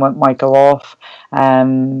lot of them might go off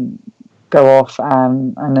and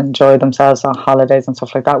enjoy themselves on holidays and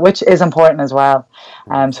stuff like that, which is important as well.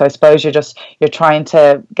 So I suppose you're trying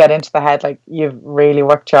to get into the head, like, you've really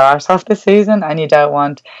worked your arse off this season and you don't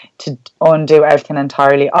want to undo everything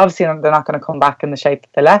entirely. Obviously they're not going to come back in the shape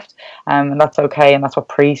that they left, and that's okay, and that's what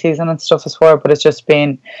pre-season and stuff is for. But it's just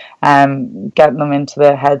been getting them into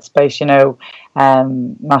the headspace,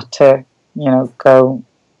 not to go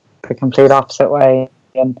the complete opposite way,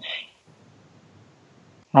 and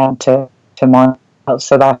to mind,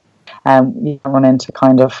 so that you don't run into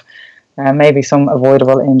kind of maybe some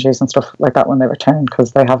avoidable injuries and stuff like that when they return,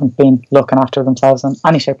 because they haven't been looking after themselves in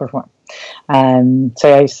any shape or form.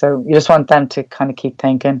 So you just want them to kind of keep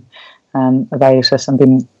thinking about it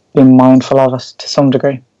and being mindful of it to some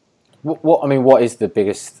degree. What is the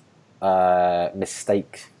biggest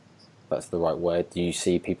mistake, if that's the right word, do you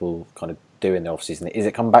see people kind of do in the off season? Is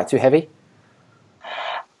it coming back too heavy?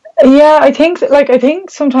 Yeah, I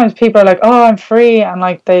think sometimes people are like, oh, I'm free, and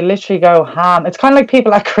like they literally go ham. It's kind of like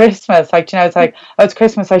people at Christmas, like, it's like, oh, it's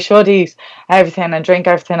Christmas, I should eat everything and drink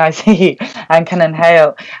everything I see and can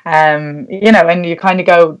inhale, and you kind of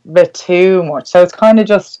go a bit too much. So it's kind of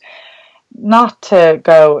just not to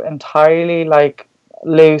go entirely like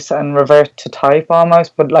loose and revert to type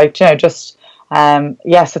almost, but like, just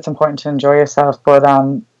yes, it's important to enjoy yourself, but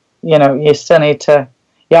you still need to,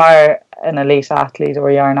 you are an elite athlete,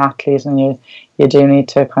 or you are an athlete, and you do need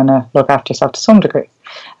to kind of look after yourself to some degree,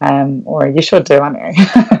 or you should do anyway.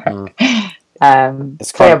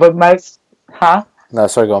 But most, No,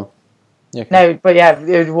 sorry, go on. Okay. No, but yeah,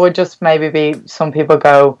 it would just maybe be some people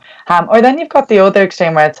go ham, or then you've got the other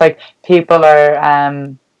extreme where it's like people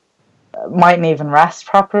are mightn't even rest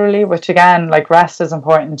properly, which again, like, rest is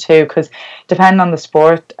important too, because depending on the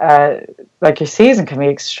sport, like, your season can be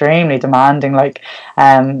extremely demanding. Like,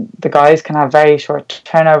 the guys can have very short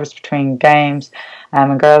turnovers between games,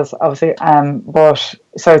 and girls obviously, but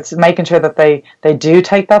so it's making sure that they do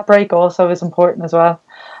take that break also is important as well.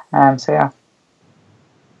 So yeah.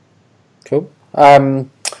 Cool. I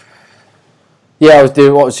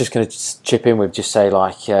was just going to chip in with, just say,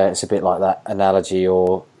 like, it's a bit like that analogy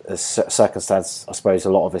or a circumstance I suppose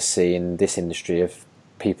a lot of us see in this industry, of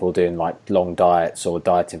people doing like long diets or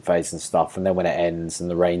dieting phase and stuff, and then when it ends and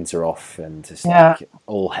the reins are off and it's like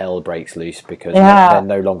all hell breaks loose, because they're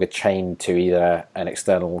no longer chained to either an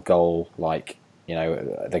external goal, like,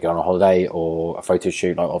 they go on a holiday or a photo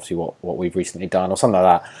shoot, like obviously what we've recently done, or something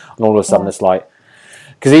like that, and all of a sudden it's like,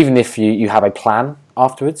 because even if you have a plan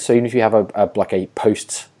afterwards. So even if you have a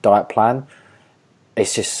post diet plan,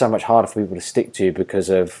 it's just so much harder for people to stick to because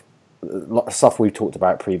of stuff we've talked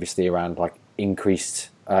about previously around like increased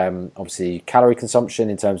obviously calorie consumption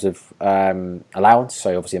in terms of allowance.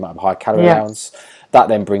 So obviously amount of high calorie allowance. That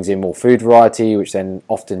then brings in more food variety, which then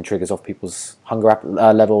often triggers off people's hunger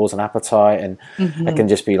levels and appetite, and it can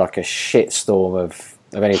just be like a shit storm of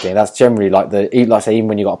anything. That's generally like like I say, even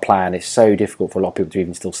when you've got a plan, it's so difficult for a lot of people to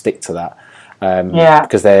even still stick to that.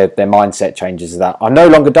 Because their mindset changes that I'm no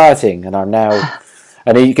longer dieting and I'm now,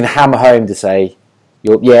 and you can hammer home to say,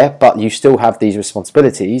 but you still have these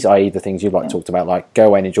responsibilities, i.e. the things you've talked about, like go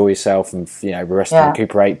away and enjoy yourself and rest and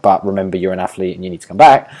recuperate, but remember you're an athlete and you need to come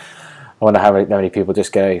back. I wonder how many people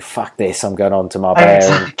just go, fuck this, I'm going on to Marbella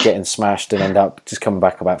and getting smashed and end up just coming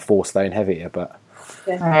back about 4 stone heavier. But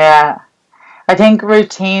I think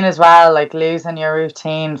routine as well, like losing your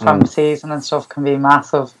routine from season and stuff can be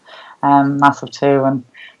massive too, and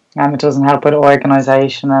it doesn't help with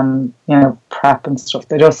organisation and prep and stuff.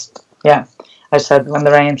 They just I said when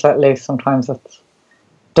the rain's let loose, sometimes it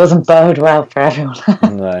doesn't bode well for everyone.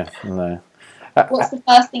 No. What's the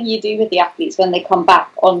first thing you do with the athletes when they come back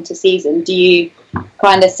onto season? Do you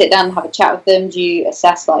kind of sit down and have a chat with them? Do you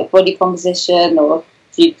assess like body composition, or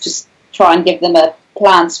do you just try and give them a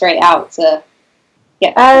plan straight out to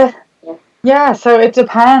get? So it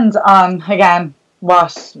depends on again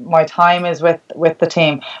what my time is with the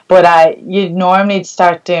team, but you normally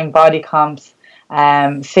start doing body comps,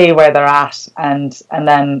 see where they're at, and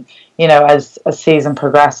then as season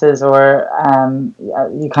progresses, or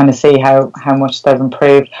you kind of see how much they've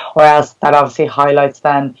improved, or else that obviously highlights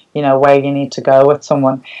then where you need to go with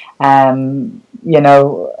someone.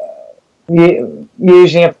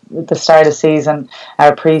 Usually at the start of season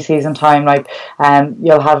or pre-season time,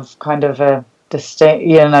 you'll have kind of a distinct,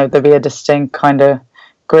 there'll be a distinct kind of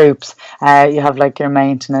groups. You have like your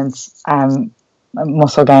maintenance,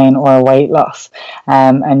 muscle gain or weight loss,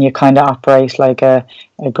 and you kind of operate like a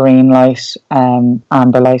green light,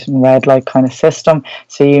 amber light and red light kind of system,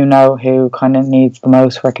 so who kind of needs the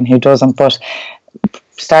most work and who doesn't. But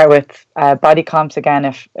start with body comps again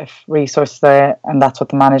if resources there, and that's what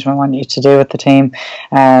the management want you to do with the team,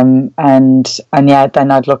 and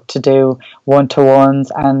then I'd look to do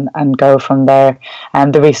one-to-ones and go from there.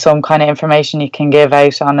 And there'll be some kind of information you can give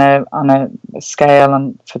out on a scale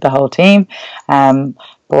and for the whole team,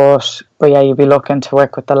 but you'll be looking to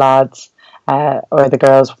work with the lads or the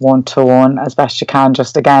girls one-to-one as best you can,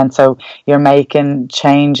 just again so you're making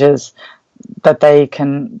changes that they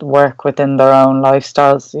can work within their own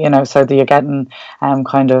lifestyles, so that you're getting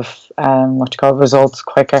results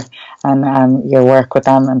quicker, and your work with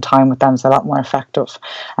them and time with them is a lot more effective.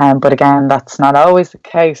 But again, that's not always the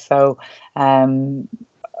case. So you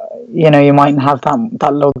mightn't have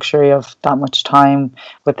that luxury of that much time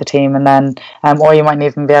with the team, and then or you mightn't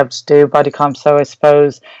even be able to do body comp. So I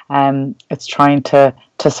suppose it's trying to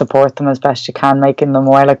support them as best you can, making them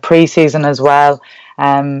more like pre-season as well.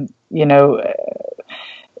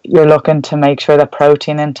 You're looking to make sure that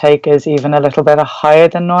protein intake is even a little bit higher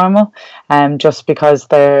than normal, just because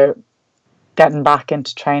they're getting back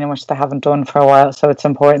into training, which they haven't done for a while. So it's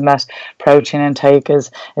important that protein intake is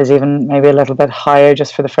even maybe a little bit higher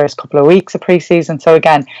just for the first couple of weeks of pre-season. So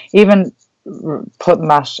again, even putting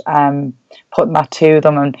that to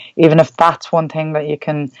them, and even if that's one thing that you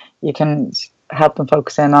can help them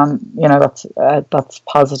focus in on, that's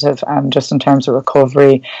positive, just in terms of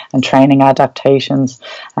recovery and training adaptations,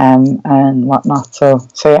 and whatnot. So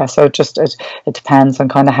it depends on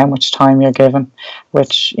kind of how much time you're given,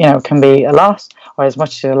 which can be a lot or as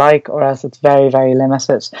much as you like, or else it's very, very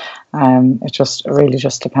limited. It really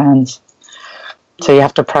just depends. So you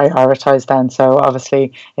have to prioritize then. So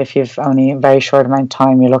obviously, if you've only a very short amount of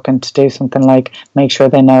time, you're looking to do something like make sure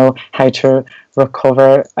they know how to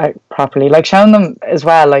recover properly, like showing them as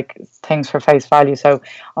well, like things for face value. So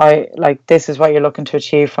this is what you're looking to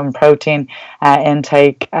achieve from protein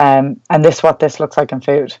intake, and this is what this looks like in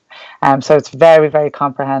food. So it's very, very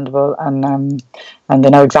comprehensible, and they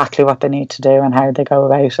know exactly what they need to do and how they go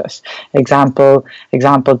about it. Example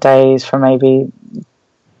days for maybe.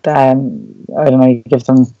 I don't know, you give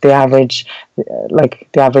them the average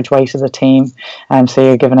weight of the team, so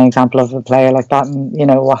you're giving an example of a player like that, and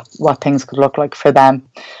what things could look like for them,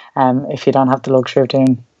 if you don't have the luxury of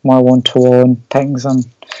doing more one-to-one things and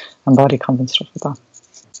body comp and stuff like that.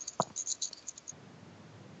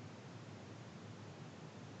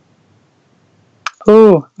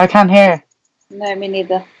 Ooh, I can't hear. No, me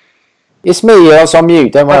neither. It's me. I was on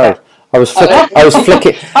mute. Don't worry. Okay. I was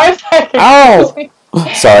flicking. Oh.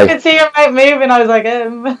 Sorry. I could see your mouth moving. I was like,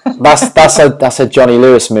 That's a Johnny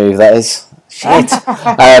Lewis move. That is.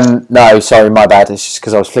 Shit. No, sorry, my bad. It's just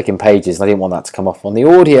because I was flicking pages and I didn't want that to come off on the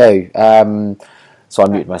audio. So I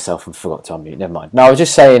muted myself and forgot to unmute. Never mind. No, I was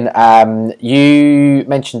just saying, you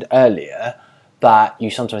mentioned earlier that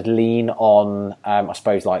you sometimes lean on, I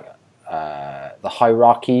suppose, like the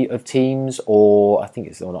hierarchy of teams, or I think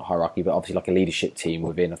it's not hierarchy, but obviously like a leadership team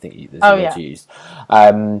within, I think there's words used.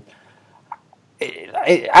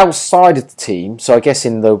 Outside of the team, so I guess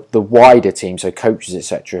in the wider team, so coaches,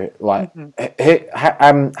 etc. Like,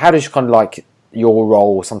 how does kind of like your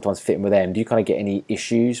role sometimes fit in with them? Do you kind of get any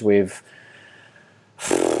issues with,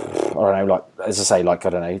 I don't know, like as I say, like I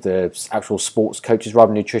don't know, the actual sports coaches rather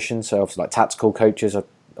than nutrition? So obviously like tactical coaches or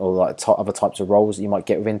like other types of roles that you might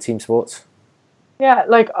get within team sports. Yeah,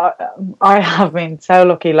 like I have been so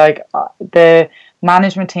lucky. Like the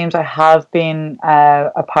management teams I have been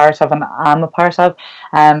a part of and am a part of,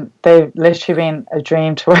 they've literally been a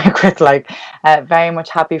dream to work with. Like very much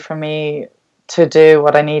happy for me to do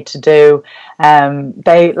what I need to do.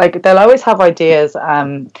 They'll always have ideas,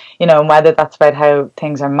 you know, whether that's about how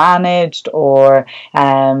things are managed or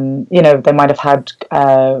you know, they might have had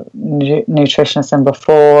nutritionists in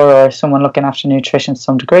before or someone looking after nutrition to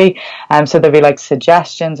some degree. So there'll be like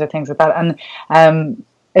suggestions or things like that, and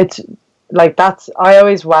it's like that's I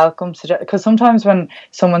always welcome because sometimes when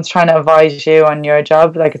someone's trying to advise you on your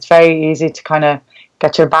job, like it's very easy to kind of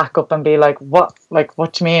get your back up and be like, what do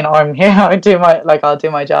you mean I'm here? I'll do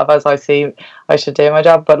my job as I see I should do my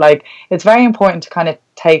job. But like it's very important to kind of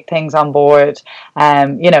take things on board.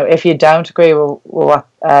 You know, if you don't agree with what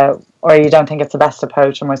or you don't think it's the best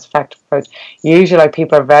approach or most effective approach, usually like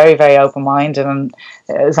people are very, very open-minded, and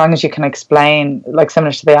as long as you can explain, like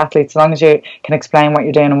similar to the athletes, as long as you can explain what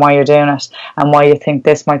you're doing and why you're doing it and why you think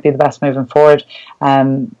this might be the best moving forward,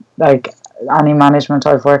 like any management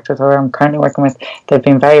I've worked with or I'm currently working with, they've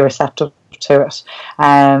been very receptive to it.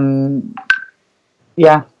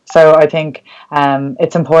 Yeah, so I think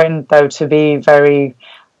it's important though to be very,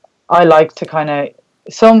 I like to kind of,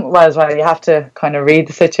 you have to kind of read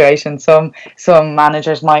the situation. Some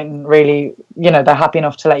managers mightn't really, you know, they're happy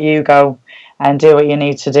enough to let you go and do what you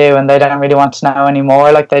need to do, and they don't really want to know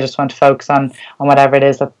anymore. Like they just want to focus on whatever it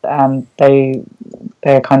is that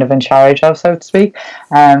they're kind of in charge of, so to speak.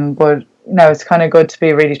 But you know, it's kind of good to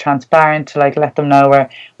be really transparent, to like let them know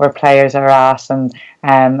where players are at and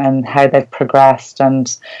how they've progressed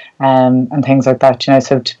and things like that, you know.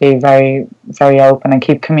 So to be very, very open and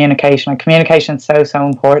keep communication. And communication is so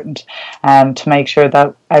important to make sure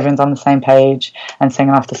that everyone's on the same page and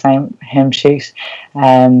singing off the same hymn sheet.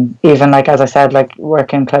 Even like, as I said, like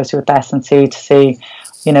working closely with S&C to see,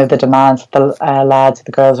 you know, the demands that the lads and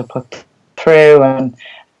the girls are put through and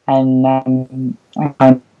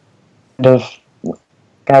kind of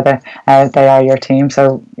together, they are your team,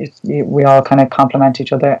 so we all kind of complement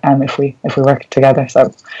each other if we work together.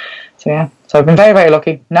 So yeah, so I've been very, very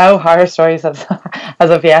lucky. No horror stories as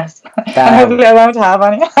of yet. And hopefully I won't have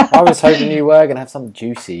any. I was hoping you were going to have something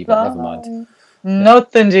juicy, but never mind.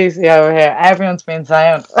 Nothing juicy over here. Everyone's been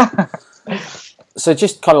sound. So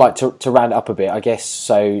just kind of like to round it up a bit, I guess.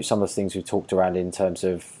 So some of the things we've talked around in terms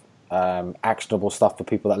of actionable stuff for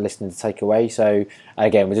people that are listening to take away. So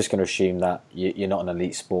again, we're just going to assume that you're not an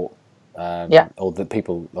elite sport, or that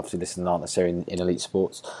people obviously listening aren't necessarily in elite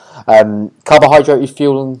sports. Carbohydrate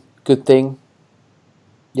fueling, good thing.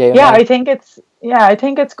 I think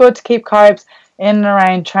it's good to keep carbs in and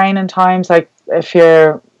around training times. Like if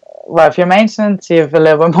you're maintenance, you have a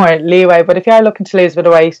little bit more leeway, but if you're looking to lose a bit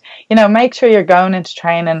of weight, you know, make sure you're going into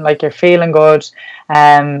training like you're feeling good,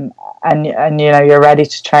 and you know you're ready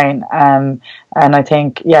to train. And I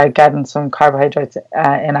think getting some carbohydrates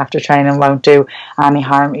in after training won't do any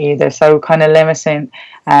harm either. So kind of limiting,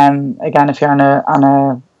 again, if you're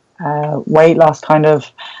on a weight loss kind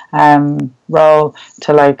of role,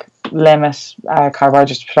 to like limit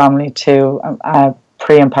carbohydrates predominantly to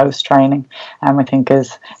pre and post training, I think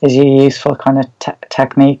is a useful kind of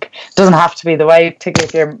technique. It doesn't have to be the way, particularly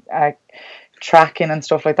if you're tracking and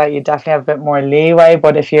stuff like that. You definitely have a bit more leeway,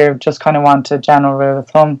 but if you're just kind of want a general rule of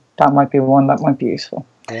thumb, that might be one that might be useful.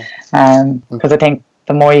 Because I think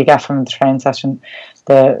the more you get from the training session,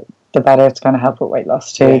 the better it's going to help with weight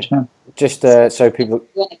loss too. You know? Just so people,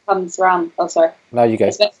 when it comes around, no, you go.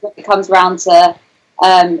 Especially when it comes around to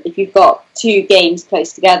if you've got 2 games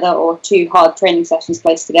close together or 2 hard training sessions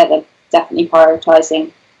close together, definitely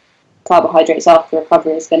prioritising carbohydrates after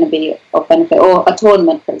recovery is going to be of benefit. Or a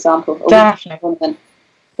tournament, for example, a tournament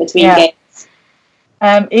between games.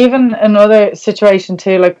 Even another situation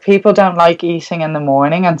too, like people don't like eating in the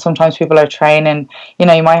morning, and sometimes people are training. You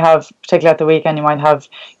know, you might have, particularly at the weekend, you might have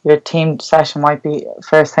your team session might be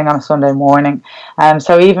first thing on a Sunday morning.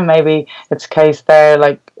 So even maybe it's a case there,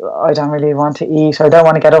 like I don't really want to eat, or I don't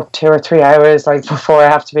want to get up 2 or 3 hours like before I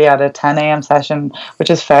have to be at a 10 a.m. session, which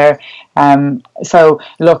is fair. So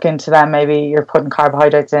look into them. Maybe you're putting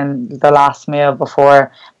carbohydrates in the last meal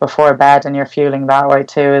before bed, and you're fueling that way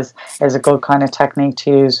too. Is a good kind of technique to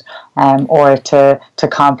use, or to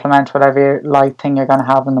complement whatever light thing you're going to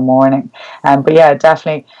have in the morning. But yeah,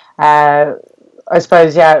 definitely. I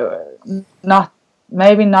suppose not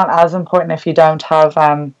as important if you don't have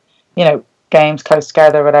games close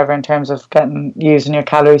together or whatever, in terms of using your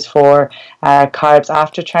calories for carbs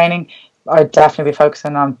after training. I'd definitely be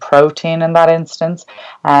focusing on protein in that instance,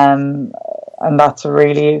 and that's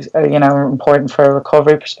really important for a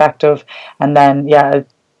recovery perspective. And then I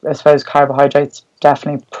suppose carbohydrates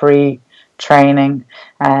definitely pre-training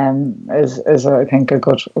is I think a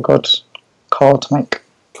good call to make.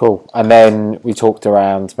 Cool. And then we talked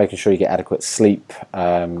around making sure you get adequate sleep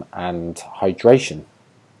and hydration.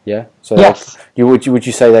 Yeah. So yes. Would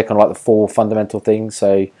you say they're kind of like the 4 fundamental things?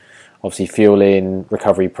 So obviously fueling,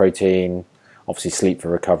 recovery, protein, obviously sleep for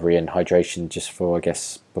recovery, and hydration just for, I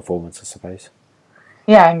guess, performance, I suppose.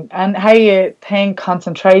 Yeah, and how you think,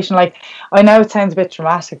 concentration. Like, I know it sounds a bit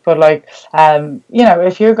dramatic, but like,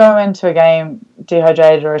 if you're going into a game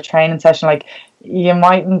dehydrated or a training session, like, you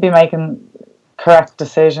mightn't be making correct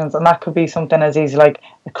decisions, and that could be something as easy like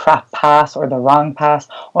a crap pass or the wrong pass,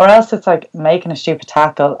 or else it's like making a stupid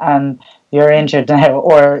tackle and you're injured now,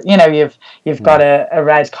 or you've got a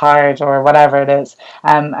red card or whatever it is,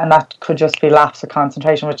 and that could just be lapse of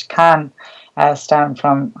concentration, which can stem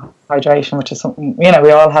from hydration, which is something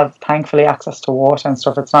we all have thankfully access to water and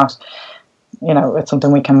stuff. It's not it's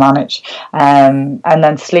something we can manage. And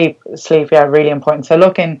then sleep, really important. So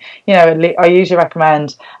looking, I usually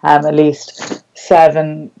recommend at least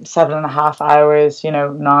 7.5 hours,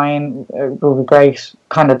 9 will be great,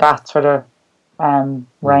 kind of that sort of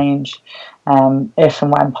range, if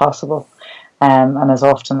and when possible, and as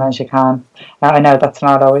often as you can. Now, I know that's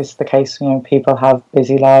not always the case. People have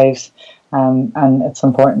busy lives, and it's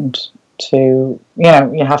important to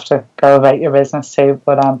you have to go about your business too,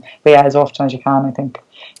 but yeah, as often as you can, I think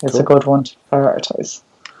it's a good one to prioritize.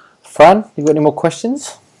 Fran, you got any more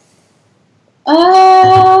questions?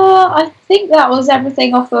 I think that was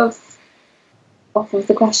everything off of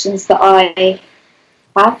the questions that I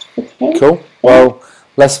had for today. Cool. Well,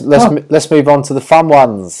 let's move on to the fun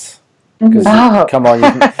ones. Because come on,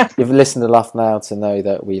 you've listened enough now to know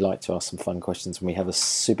that we like to ask some fun questions when we have a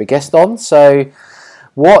super guest on. So,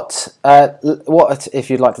 what if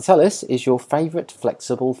you'd like to tell us is your favourite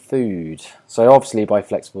flexible food? So obviously by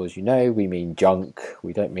flexible, as you know, we mean junk.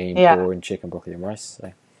 We don't mean boring chicken, broccoli and rice.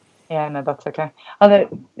 So. Yeah, no, that's okay.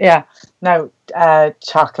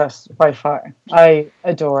 Chocolate by far. I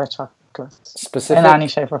adore chocolate. Specific? In any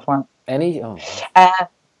shape or form. Any? Oh.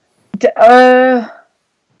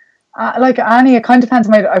 Like any, it kind of depends.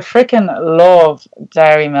 I freaking love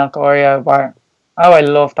Dairy Milk Oreo bar. Oh, I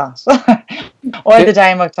love that. Or the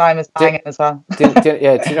Dairy Milk Time is banging as well. Do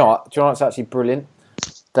you know what? It's actually brilliant?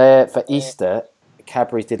 For Easter,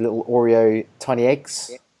 Cadbury's did little Oreo tiny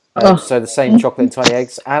eggs. So the same chocolate and tiny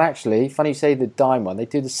eggs. And actually, funny you say the Dime one, they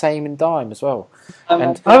do the same in Dime as well.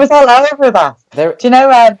 And I was all over that. Do you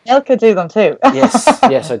know Milka do them too? Yes,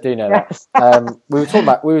 I do know that. We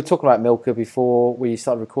were talking about Milka before we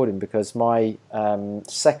started recording, because my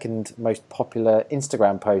second most popular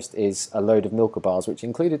Instagram post is a load of Milka bars, which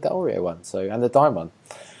included the Oreo one, and the Dime one.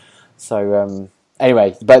 So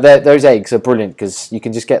anyway, but those eggs are brilliant, because you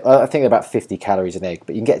can just get, I think they're about 50 calories an egg,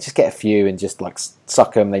 but you can just get a few and just like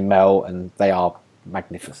suck them, they melt, and they are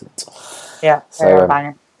magnificent. Yeah, so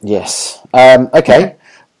banging. Yes. Okay.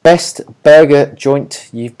 Best burger joint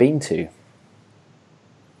you've been to?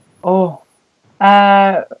 Oh,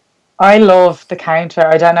 I love the Counter.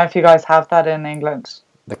 I don't know if you guys have that in England.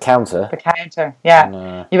 The Counter? The Counter, yeah.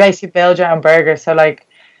 No. You basically build your own burger. So like,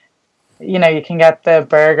 you can get the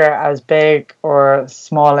burger as big or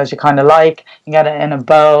small as you kind of like. You can get it in a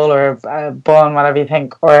bowl or a bun, whatever you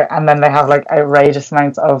think. And then they have like outrageous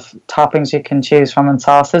amounts of toppings you can choose from and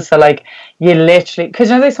sauces. So like you literally, because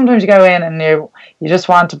sometimes you go in and you just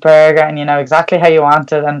want a burger and you know exactly how you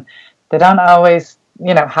want it, and they don't always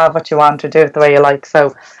have what you want or do it the way you like.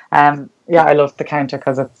 So I love the Counter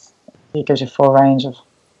because it gives you full range of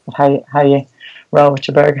how you roll with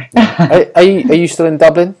your burger. Are you still in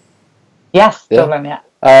Dublin? Yes, yeah. Dublin, yeah.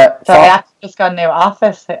 So I actually just got a new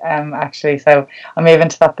office, actually. So I'm moving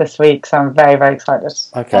to that this week. So I'm very, very excited.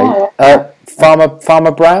 Okay.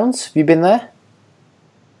 Farmer Brown's. Have you been there?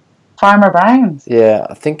 Farmer Brown's. Yeah,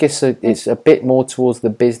 I think it's a bit more towards the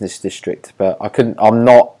business district, but I don't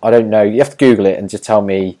know. You have to Google it and just tell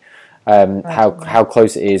me how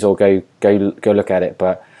close it is, or go look at it.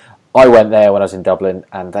 But I went there when I was in Dublin,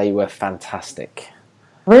 and they were fantastic.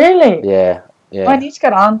 Really? Yeah. Well, I need to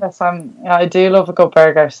get on this. I do love a good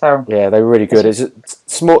burger. So yeah, they're really good. It's a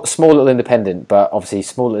small little independent, but obviously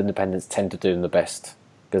small little independents tend to do them the best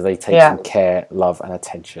because they take some care, love, and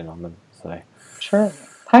attention on them. So sure.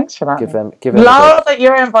 Thanks for that. Give them love that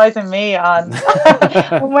you're inviting me on.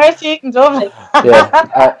 Where's you in Dublin?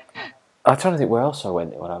 Yeah. I'm trying to think where else I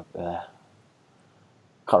went when I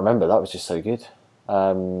can't remember. That was just so good.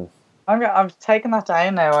 I'm taking that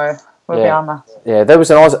down now. We'll be on that. Yeah, there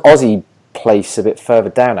was an Aussie place a bit further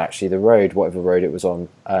down, actually, the road, whatever road it was on,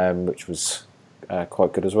 which was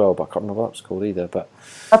quite good as well, but I can't remember what it was called either. But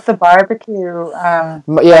that's the barbecue.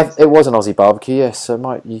 Yeah, it was an Aussie barbecue. Yes, so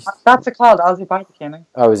that's called Aussie barbecue. No?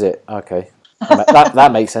 Oh, is it? Okay,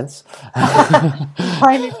 that makes sense.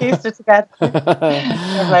 Finally pieced it together.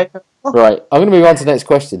 Right, I'm going to move on to the next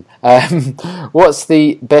question. What's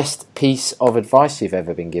the best piece of advice you've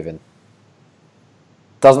ever been given?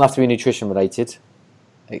 Doesn't have to be nutrition related.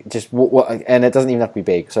 Just what, and it doesn't even have to be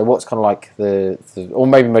big. So what's kind of like the or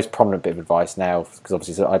maybe most prominent bit of advice now? Because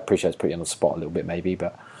obviously, I appreciate it's putting you on the spot a little bit, maybe,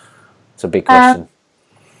 but it's a big question.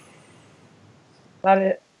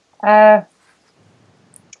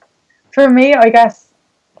 For me, I guess.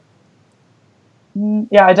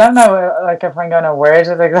 Yeah, I don't know, like if I'm going to word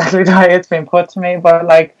it exactly the way it's been put to me, but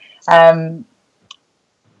like,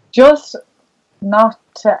 just not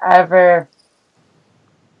to ever.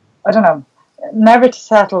 I don't know. Never to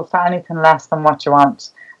settle for anything less than what you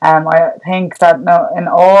want. I think that in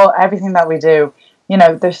everything that we do,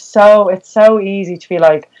 it's so easy to be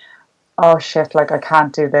like, oh shit, like I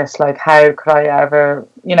can't do this. Like how could I ever,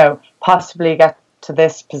 possibly get to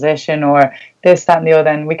this position or this, that, and the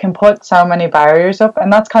other? And we can put so many barriers up,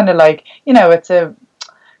 and that's kind of like, it's a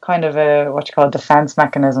kind of a what you call defense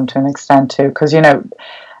mechanism to an extent too, because that's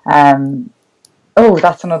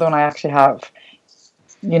another one I actually have.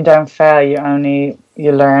 You don't fail,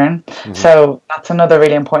 you learn. Mm-hmm. So that's another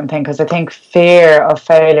really important thing, because I think fear of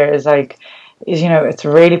failure is it's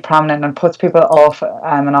really prominent and puts people off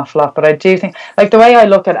an awful lot. But I do think, like, the way I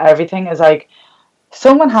look at everything is like,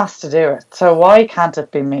 someone has to do it, so why can't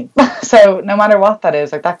it be me? So no matter what that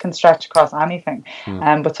is, like, that can stretch across anything.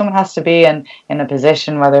 But someone has to be in a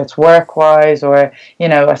position, whether it's work wise or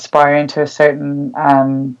aspiring to a certain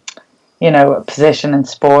a position in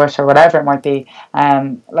sport or whatever it might be.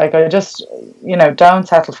 Like, I just don't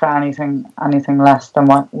settle for anything less than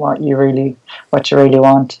what you really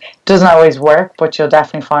want. It doesn't always work, but you'll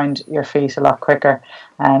definitely find your feet a lot quicker.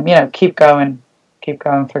 Keep going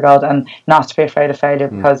for God, and not to be afraid of failure,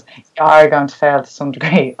 because you are going to fail to some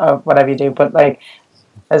degree of whatever you do. But like,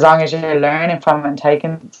 as long as you're learning from it and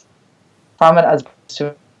taking from it, as opposed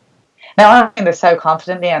to. Now, I think they're so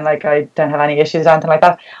confidently, and like, I don't have any issues or anything like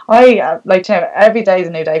that. I every day is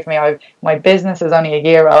a new day for me. My business is only a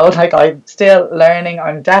year old. Like, I'm still learning.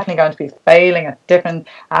 I'm definitely going to be failing at different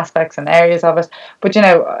aspects and areas of it. But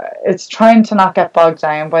it's trying to not get bogged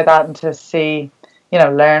down by that, and to see,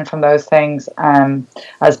 learn from those things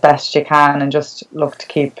as best you can, and just look to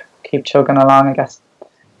keep chugging along, I guess.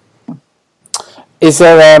 Is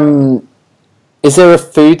there a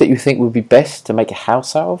food that you think would be best to make a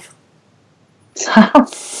house out of?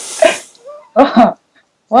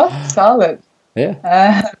 What? Solid.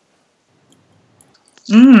 Yeah.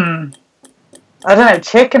 I don't know.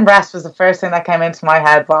 Chicken breast was the first thing that came into my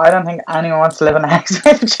head, but I don't think anyone wants to live in a house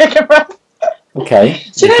with chicken breast. Okay.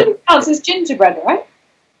 Do you know it counts as gingerbread, right?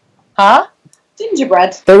 Huh?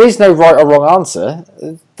 Gingerbread. There is no right or wrong answer.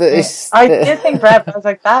 I did think bread, but I was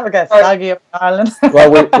like, that would get soggy up in Ireland. Well,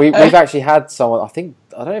 we've actually had someone, I don't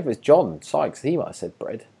know if it was John Sykes, he might have said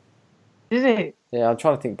bread. Did he? Yeah, I'm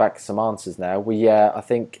trying to think back some answers now. I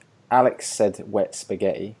think Alex said wet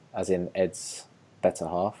spaghetti, as in Ed's better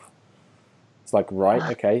half. It's like, right,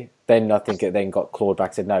 okay. Then I think it then got clawed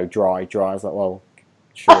back, said no, dry. I was like, well,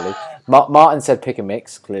 surely. Martin said pick and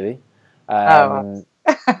mix, clearly. Yeah,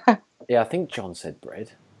 I think John said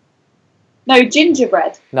bread. No,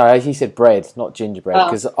 gingerbread. No, he said bread, not gingerbread.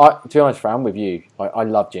 Because to be honest, I'm with you. I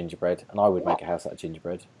love gingerbread, and I would make a house out of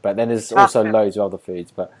gingerbread. But then there's also loads of other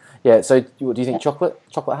foods. But yeah, so what do you think? Chocolate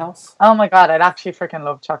house? Oh my god, I'd actually freaking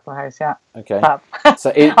love chocolate house. Yeah. Okay.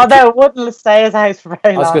 So although it wouldn't stay as a house for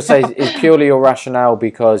very long. I was going to say, is purely your rationale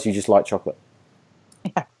because you just like chocolate?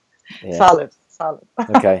 Yeah. Solid. salad.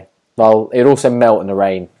 Okay. Well, it'd also melt in the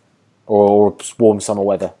rain or warm summer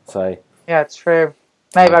weather. So Yeah, it's true.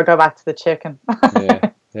 Maybe I'll go back to the chicken.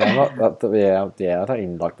 yeah, I'm not, yeah. I don't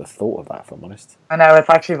even like the thought of that, if I'm honest. I know, it's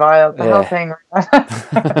actually vile. The whole thing.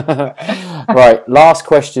 Right, last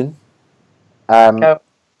question. Go.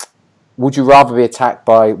 Would you rather be attacked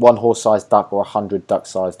by one horse-sized duck or 100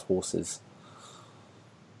 duck-sized horses?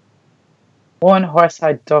 One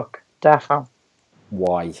horse-sized duck, defo.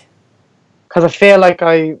 Why? Because I feel like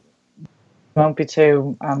I won't be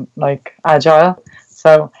too agile.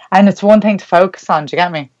 So, and it's one thing to focus on. Do you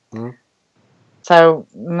get me? Mm. So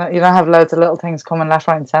you don't have loads of little things coming left,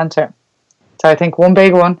 right, and centre. So I think one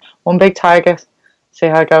big one, one big target. See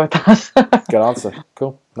how I go with that. Good answer.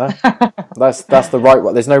 Cool. No, that's the right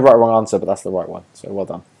one. There's no right or wrong answer, but that's the right one. So well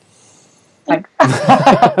done. Thanks.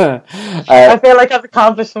 I feel like I've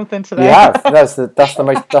accomplished something today. You have. That's the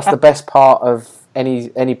best part of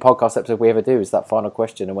any podcast episode we ever do is that final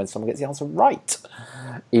question, and when someone gets the answer right,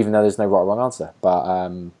 even though there's no right or wrong answer.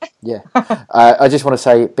 But yeah, I just want to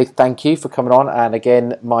say a big thank you for coming on, and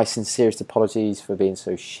again, my sincerest apologies for being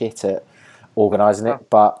so shit at organising it,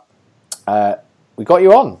 but we got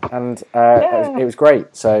you on, and it was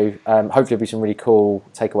great. So hopefully there'll be some really cool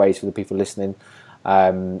takeaways for the people listening.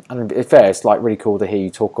 And in fair, it's like really cool to hear you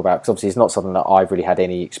talk about, because obviously it's not something that I've really had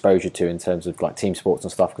any exposure to in terms of like team sports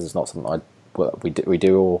and stuff, because it's not something we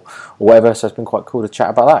do or whatever. So it's been quite cool to chat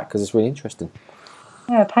about that, because it's really interesting.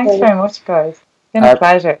 Yeah, thanks very much, guys. It's been a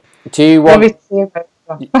pleasure. Do you want? Maybe see you guys.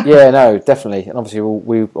 Yeah, no, definitely, and obviously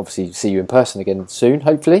we'll obviously see you in person again soon,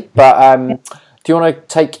 hopefully. But do you want to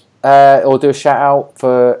take or do a shout out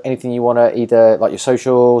for anything you want to, either like your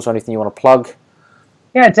socials or anything you want to plug?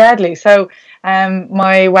 Yeah, deadly. So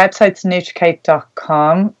my website's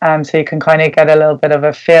nutricate.com, so you can kind of get a little bit of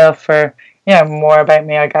a feel for more about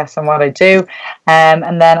me, I guess, and what I do.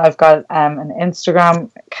 And then I've got an Instagram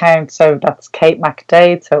account, so that's Kate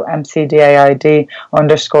McDaid, so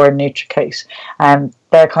MCDAID_Nutricate.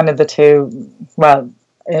 They're kind of the two. Well,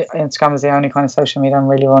 Instagram is the only kind of social media I'm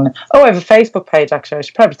really running. Oh, I have a Facebook page, actually. I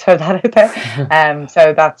should probably throw that out there.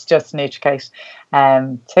 So that's just Nutricate.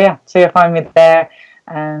 So yeah, so you'll find me there.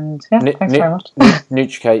 And yeah, thanks very much.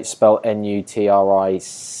 Nutricate, spelled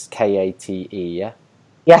Nutrikate, yeah?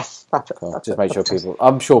 Yes, that's it. Cool. That's just it, make sure people,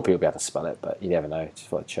 I'm sure people will be able to spell it, but you never know.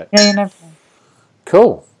 Just want to check. Yeah, you never know.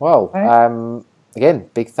 Cool. Well, Right. Again,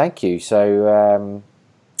 big thank you. So,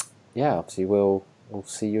 yeah, obviously we'll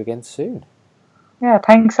see you again soon. Yeah,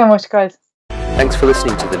 thanks so much, guys. Thanks for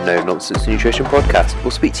listening to the No Nonsense Nutrition Podcast.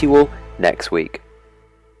 We'll speak to you all next week.